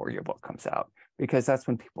 months before your book comes out, because that's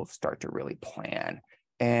when people start to really plan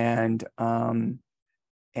and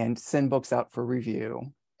send books out for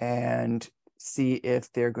review and see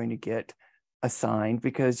if they're going to get assigned,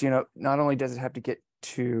 because not only does it have to get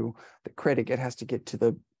to the critic, it has to get to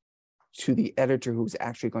the editor who's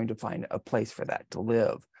actually going to find a place for that to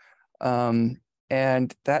live,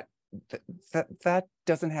 and that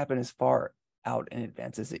doesn't happen as far out in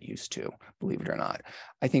advance as it used to, believe it or not.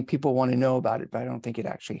 I think people want to know about it, but I don't think it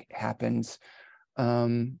actually happens.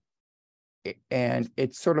 And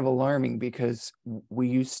it's sort of alarming, because we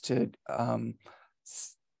used to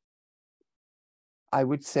I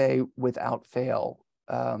would say without fail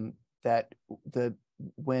that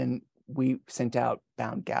when we sent out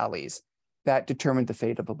bound galleys, that determined the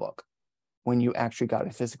fate of a book. When you actually got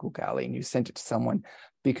a physical galley and you sent it to someone,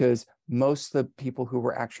 because most of the people who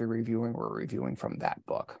were actually reviewing were reviewing from that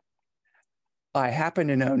book. I happen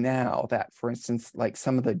to know now that, for instance, like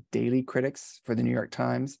some of the daily critics for the New York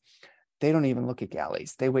Times, they don't even look at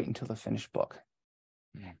galleys. They wait until the finished book.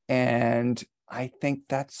 Mm. And I think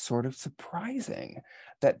that's sort of surprising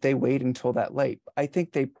that they wait until that late. I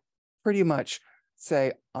think they pretty much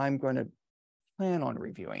say, I'm going to plan on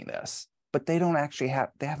reviewing this, but they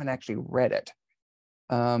haven't actually read it,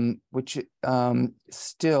 which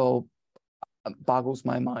still boggles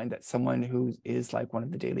my mind that someone who is like one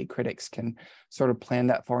of the daily critics can sort of plan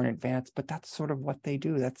that far in advance, but that's sort of what they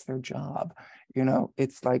do. That's their job.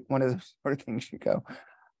 It's like one of those sort of things you go,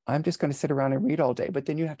 I'm just going to sit around and read all day, but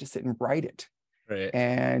then you have to sit and write it. Right.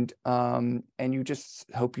 And you just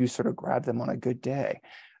hope you sort of grab them on a good day.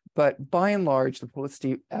 But by and large, the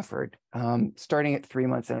publicity effort, starting at 3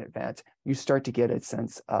 months in advance, you start to get a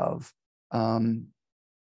sense of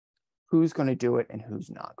who's going to do it and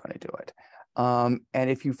who's not going to do it. And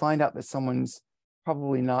if you find out that someone's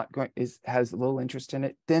probably not has a little interest in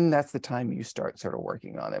it, then that's the time you start sort of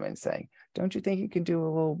working on them and saying, don't you think you can do a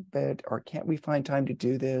little bit, or can't we find time to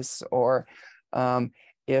do this? Or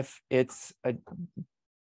if it's a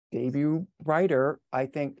debut writer, I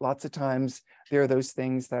think lots of times there are those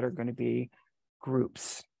things that are going to be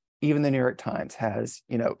groups. Even the New York Times has,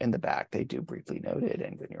 in the back, they do briefly noted,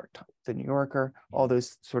 and the New York Times, the New Yorker, all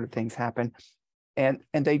those sort of things happen. And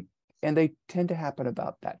they tend to happen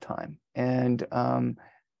about that time. And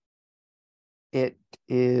it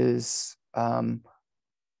is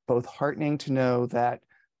both heartening to know that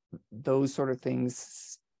those sort of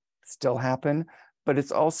things still happen, but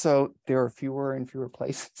it's also, there are fewer and fewer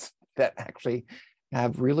places that actually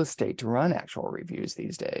have real estate to run actual reviews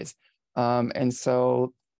these days.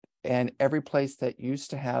 And every place that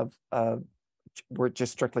used to have, were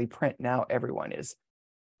just strictly print, now everyone is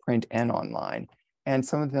print and online. And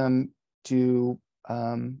some of them do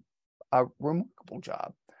a remarkable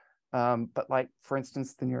job. But like, for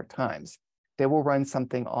instance, the New York Times, they will run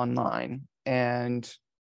something online, and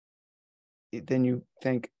then you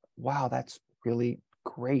think, wow, that's really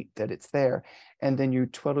great that it's there. And then you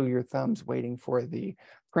twiddle your thumbs waiting for the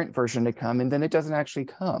print version to come, and then it doesn't actually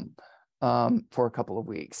come for a couple of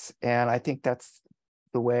weeks. And I think that's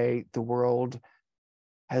the way the world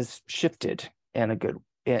has shifted in a good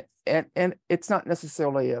way. And it's not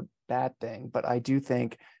necessarily a bad thing, but I do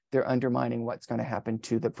think they're undermining what's going to happen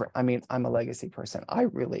to the print. I mean, I'm a legacy person. I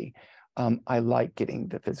really, I like getting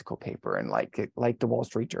the physical paper, and like the Wall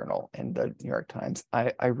Street Journal and the New York Times.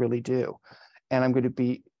 I really do. And I'm going to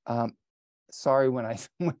be sorry when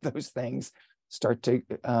those things start to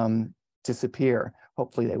disappear.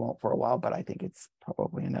 Hopefully they won't for a while, but I think it's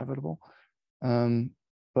probably inevitable.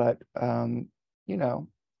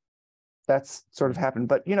 That's sort of happened.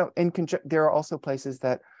 But, there are also places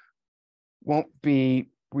that won't be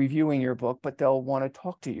reviewing your book, but they'll want to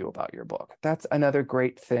talk to you about your book. That's another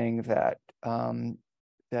great thing that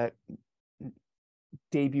that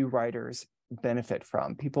debut writers benefit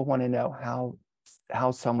from. People want to know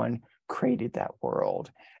how someone created that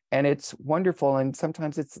world. And it's wonderful. And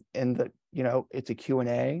sometimes it's in the, it's a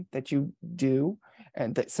Q&A that you do,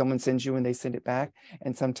 and that someone sends you and they send it back.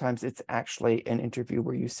 And sometimes it's actually an interview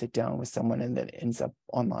where you sit down with someone and then ends up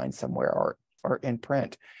online somewhere or in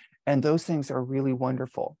print. And those things are really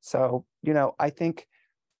wonderful. So, I think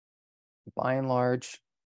by and large,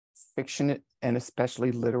 fiction, and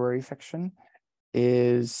especially literary fiction,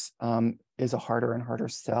 is a harder and harder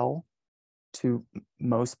sell to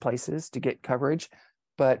most places to get coverage.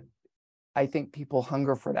 But I think people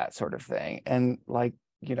hunger for that sort of thing. And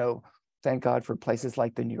thank God for places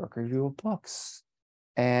like the New York Review of Books,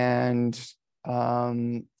 and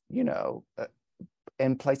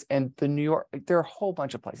and the New York, there are a whole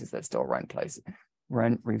bunch of places that still run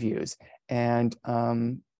reviews, and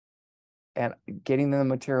getting the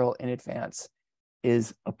material in advance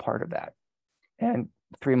is a part of that. And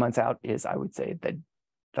 3 months out is, I would say,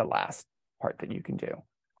 the last part that you can do.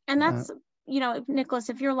 And that's, Nicholas,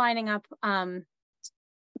 if you're lining up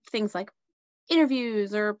things like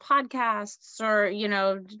interviews or podcasts or,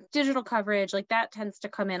 digital coverage, like that tends to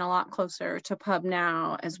come in a lot closer to pub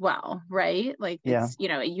now as well, right? Like, it's,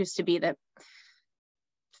 it used to be that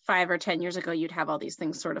 5 or 10 years ago, you'd have all these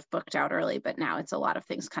things sort of booked out early, but now it's a lot of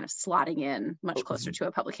things kind of slotting in much closer to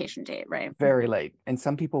a publication date, right? Very late. And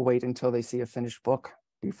some people wait until they see a finished book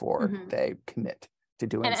before they commit to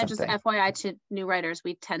doing something. And just FYI to new writers,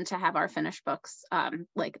 we tend to have our finished books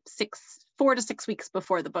 4 to 6 weeks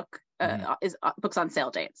before the book is books on sale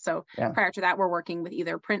date. So prior to that, we're working with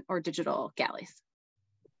either print or digital galleys.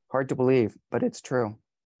 Hard to believe, but it's true.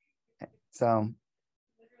 So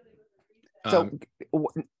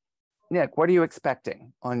Nick, what are you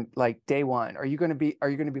expecting on like day one? Are you going to be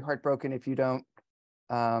heartbroken if you don't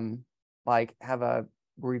like have a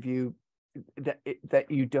review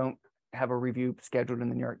that you don't have a review scheduled in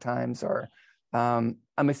the New York Times? Or I'm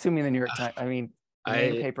assuming the New York Times, I mean, the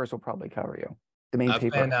main papers will probably cover you. The main I've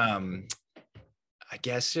paper. been, I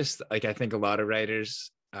guess just like I think a lot of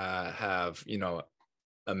writers have,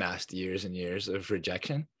 amassed years and years of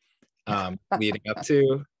rejection leading up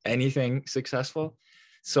to anything successful.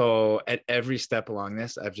 So at every step along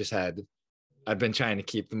this, I've been trying to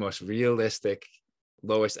keep the most realistic,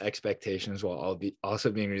 lowest expectations while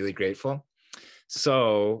also being really grateful.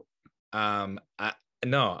 So I'm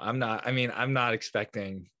not. I mean, I'm not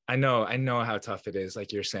expecting. I know how tough it is.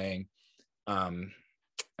 Like you're saying, I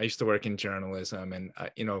used to work in journalism and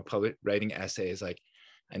public writing essays. Like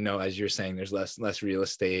I know, as you're saying, there's less real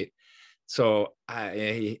estate. So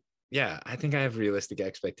I think I have realistic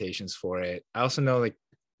expectations for it. I also know like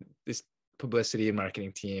this publicity and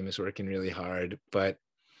marketing team is working really hard, but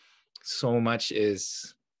so much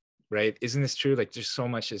is right. Isn't this true? Like just so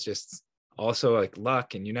much is just also like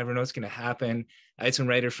luck, and you never know what's going to happen. I had some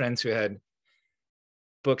writer friends who had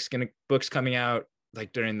books coming out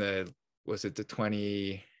like during the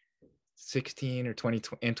 2016 or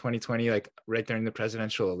 2020, like right during the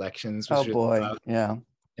presidential elections. Oh boy, yeah.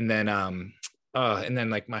 And then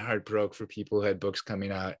like my heart broke for people who had books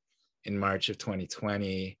coming out in March of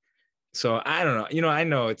 2020. So I don't know. I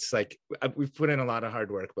know it's like we've put in a lot of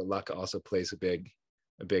hard work, but luck also plays a big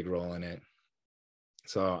role in it.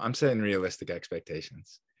 So I'm setting realistic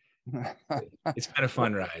expectations. It's been a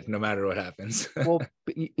fun ride, no matter what happens. Well,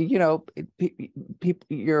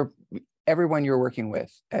 people, everyone you're working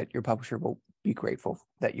with at your publisher will be grateful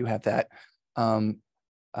that you have that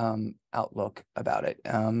outlook about it.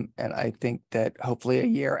 And I think that hopefully a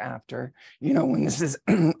year after, when this is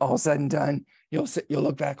all said and done, you'll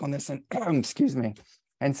look back on this and excuse me,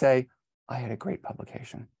 and say, I had a great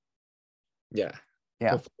publication. Yeah.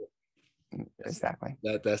 Hopefully. Exactly.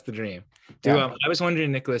 That's the dream. I was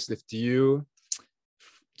wondering, Nicholas, if do you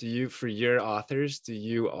for your authors, do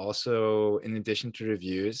you also, in addition to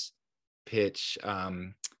reviews, pitch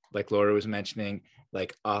like Laura was mentioning,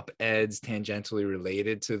 like op-eds tangentially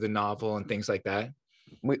related to the novel and things like that?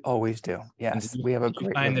 We always do. Yes, we have a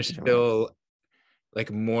great. Find there's still like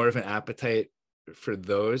more of an appetite for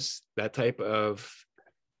that type of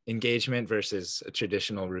engagement versus a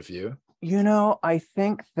traditional review? I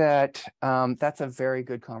think that that's a very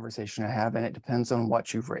good conversation to have, and it depends on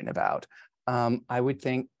what you've written about. I would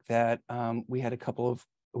think that we had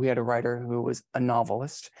a writer who was a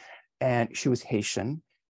novelist, and she was Haitian,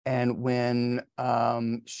 and when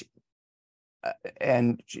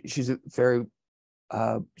she's a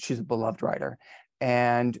beloved writer,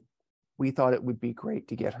 and we thought it would be great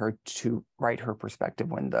to get her to write her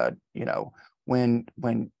perspective when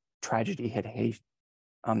tragedy hit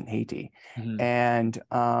Haiti.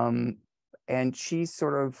 Mm-hmm. And she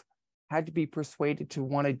sort of had to be persuaded to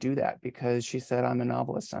want to do that, because she said, I'm a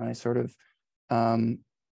novelist, and I sort of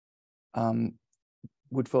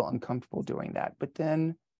would feel uncomfortable doing that. But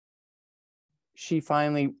then she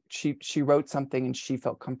finally she wrote something and she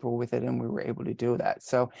felt comfortable with it, and we were able to do that.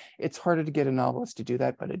 So it's harder to get a novelist to do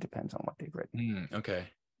that, but it depends on what they've written. Okay.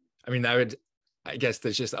 I mean, I guess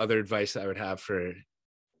there's just other advice I would have for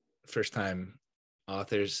first time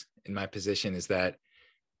authors in my position, is that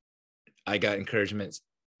I got encouragement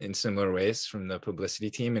in similar ways from the publicity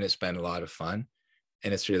team, and it's been a lot of fun,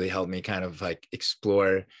 and it's really helped me kind of like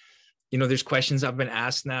explore. There's questions I've been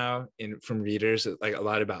asked now from readers, like a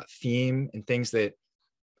lot about theme and things that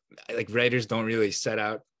like writers don't really set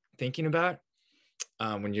out thinking about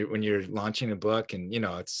when you're launching a book, and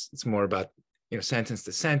it's more about sentence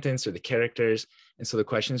to sentence or the characters, and so the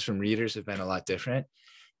questions from readers have been a lot different.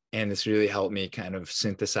 And it's really helped me kind of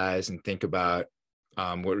synthesize and think about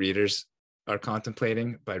what readers are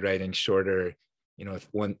contemplating by writing shorter,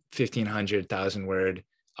 1,500, 1,000 word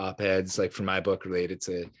op-eds, like for my book related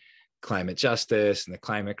to climate justice and the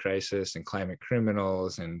climate crisis and climate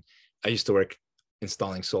criminals. And I used to work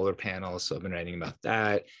installing solar panels, so I've been writing about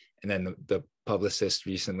that. And then the publicist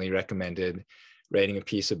recently recommended writing a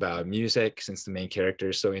piece about music, since the main character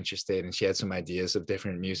is so interested, and she had some ideas of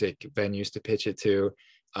different music venues to pitch it to.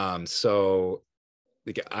 So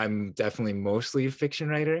like, I'm definitely mostly a fiction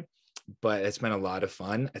writer, but it's been a lot of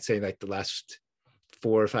fun. I'd say like the last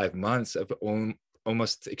 4 or 5 months I've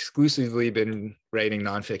almost exclusively been writing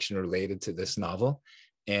nonfiction related to this novel.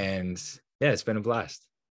 And yeah, it's been a blast.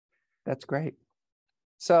 That's great.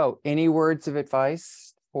 So any words of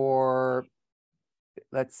advice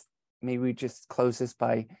maybe we just close this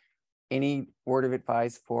by any word of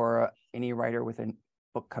advice for any writer with a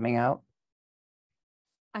book coming out?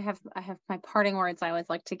 I have my parting words I always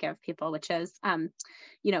like to give people, which is,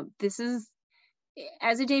 this is,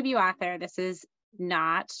 as a debut author, this is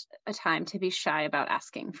not a time to be shy about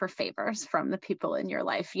asking for favors from the people in your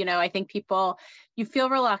life. I think you feel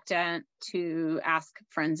reluctant to ask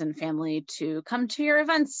friends and family to come to your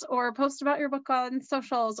events or post about your book on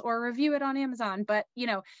socials or review it on Amazon. But,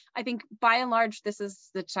 I think by and large, this is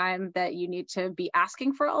the time that you need to be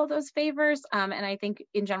asking for all of those favors. And I think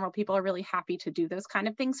in general, people are really happy to do those kind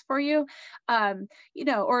of things for you,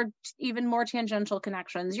 or even more tangential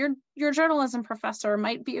connections. Your journalism professor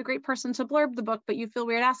might be a great person to blurb the book, but you feel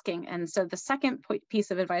weird asking. And so the second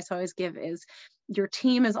piece of advice I always give is your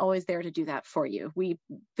team is always there to do that for you.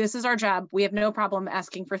 This is our job. We have no problem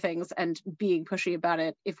asking for things and being pushy about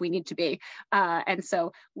it if we need to be. And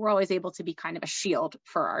so we're always able to be kind of a shield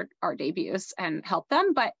for our debuts and help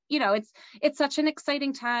them. But, it's such an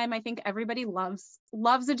exciting time. I think everybody loves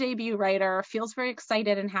a debut writer, feels very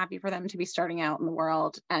excited and happy for them to be starting out in the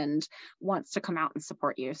world and wants to come out and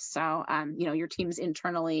support you. So, your teams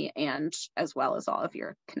internally and as well as all of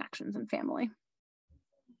your connections and family.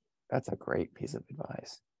 That's a great piece of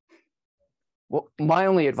advice. Well, my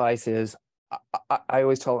only advice is I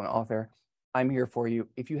always tell an author, I'm here for you.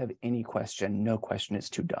 If you have any question, no question is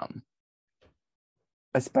too dumb.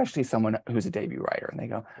 Especially someone who's a debut writer and they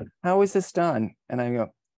go, how is this done? And I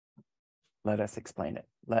go, let us explain it.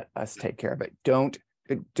 Let us take care of it. Don't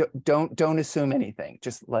assume anything.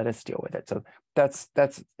 Just let us deal with it. So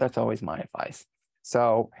that's always my advice.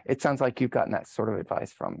 So it sounds like you've gotten that sort of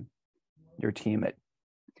advice from your team at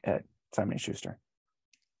Simon & Schuster.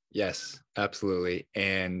 Yes, absolutely.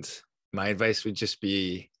 And my advice would just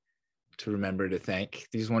be to remember to thank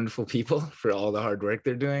these wonderful people for all the hard work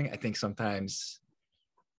they're doing. I think sometimes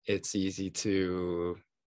it's easy to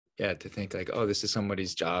think like, oh, this is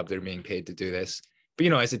somebody's job. They're being paid to do this.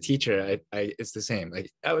 But, as a teacher, I it's the same.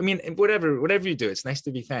 Like, I mean, whatever you do, it's nice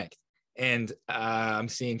to be thanked. And I'm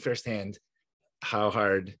seeing firsthand how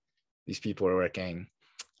hard these people are working.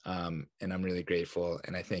 And I'm really grateful.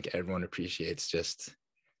 And I think everyone appreciates just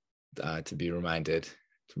to be reminded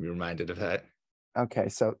of that. Okay,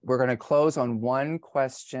 so we're going to close on one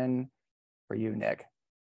question for you, Nick,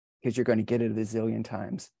 because you're going to get it a zillion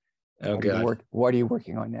times. Oh, God. What are you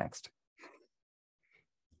working on next?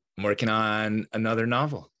 I'm working on another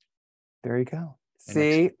novel. There you go.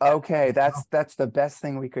 See, okay, that's the best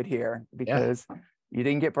thing we could hear, because you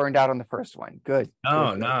didn't get burned out on the first one. Good.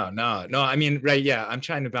 No. I mean, right. Yeah. I'm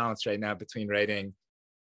trying to balance right now between writing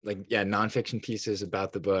nonfiction pieces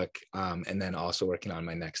about the book, and then also working on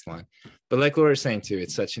my next one. But like Laura's saying too,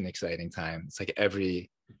 it's such an exciting time. It's like every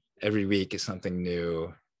week is something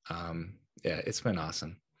new. It's been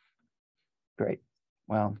awesome. Great.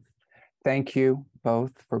 Well, thank you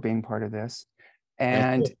both for being part of this.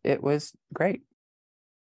 And it was great.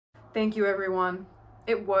 Thank you, everyone.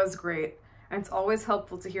 It was great. And it's always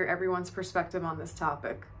helpful to hear everyone's perspective on this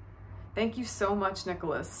topic. Thank you so much,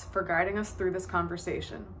 Nicholas, for guiding us through this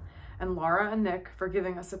conversation, and Laura and Nick for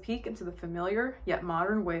giving us a peek into the familiar yet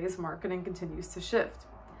modern ways marketing continues to shift.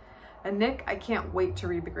 And Nick, I can't wait to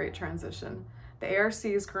read The Great Transition. The ARC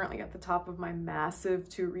is currently at the top of my massive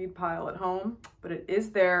to-read pile at home, but it is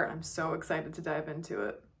there, and I'm so excited to dive into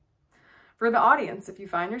it. For the audience, if you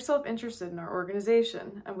find yourself interested in our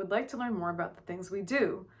organization and would like to learn more about the things we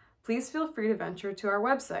do, please feel free to venture to our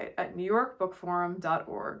website at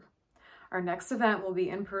newyorkbookforum.org. Our next event will be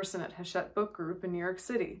in person at Hachette Book Group in New York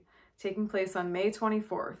City, taking place on May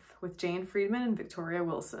 24th with Jane Friedman and Victoria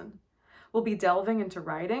Wilson. We'll be delving into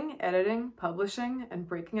writing, editing, publishing, and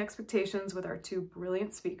breaking expectations with our two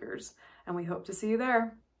brilliant speakers, and we hope to see you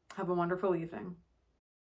there. Have a wonderful evening.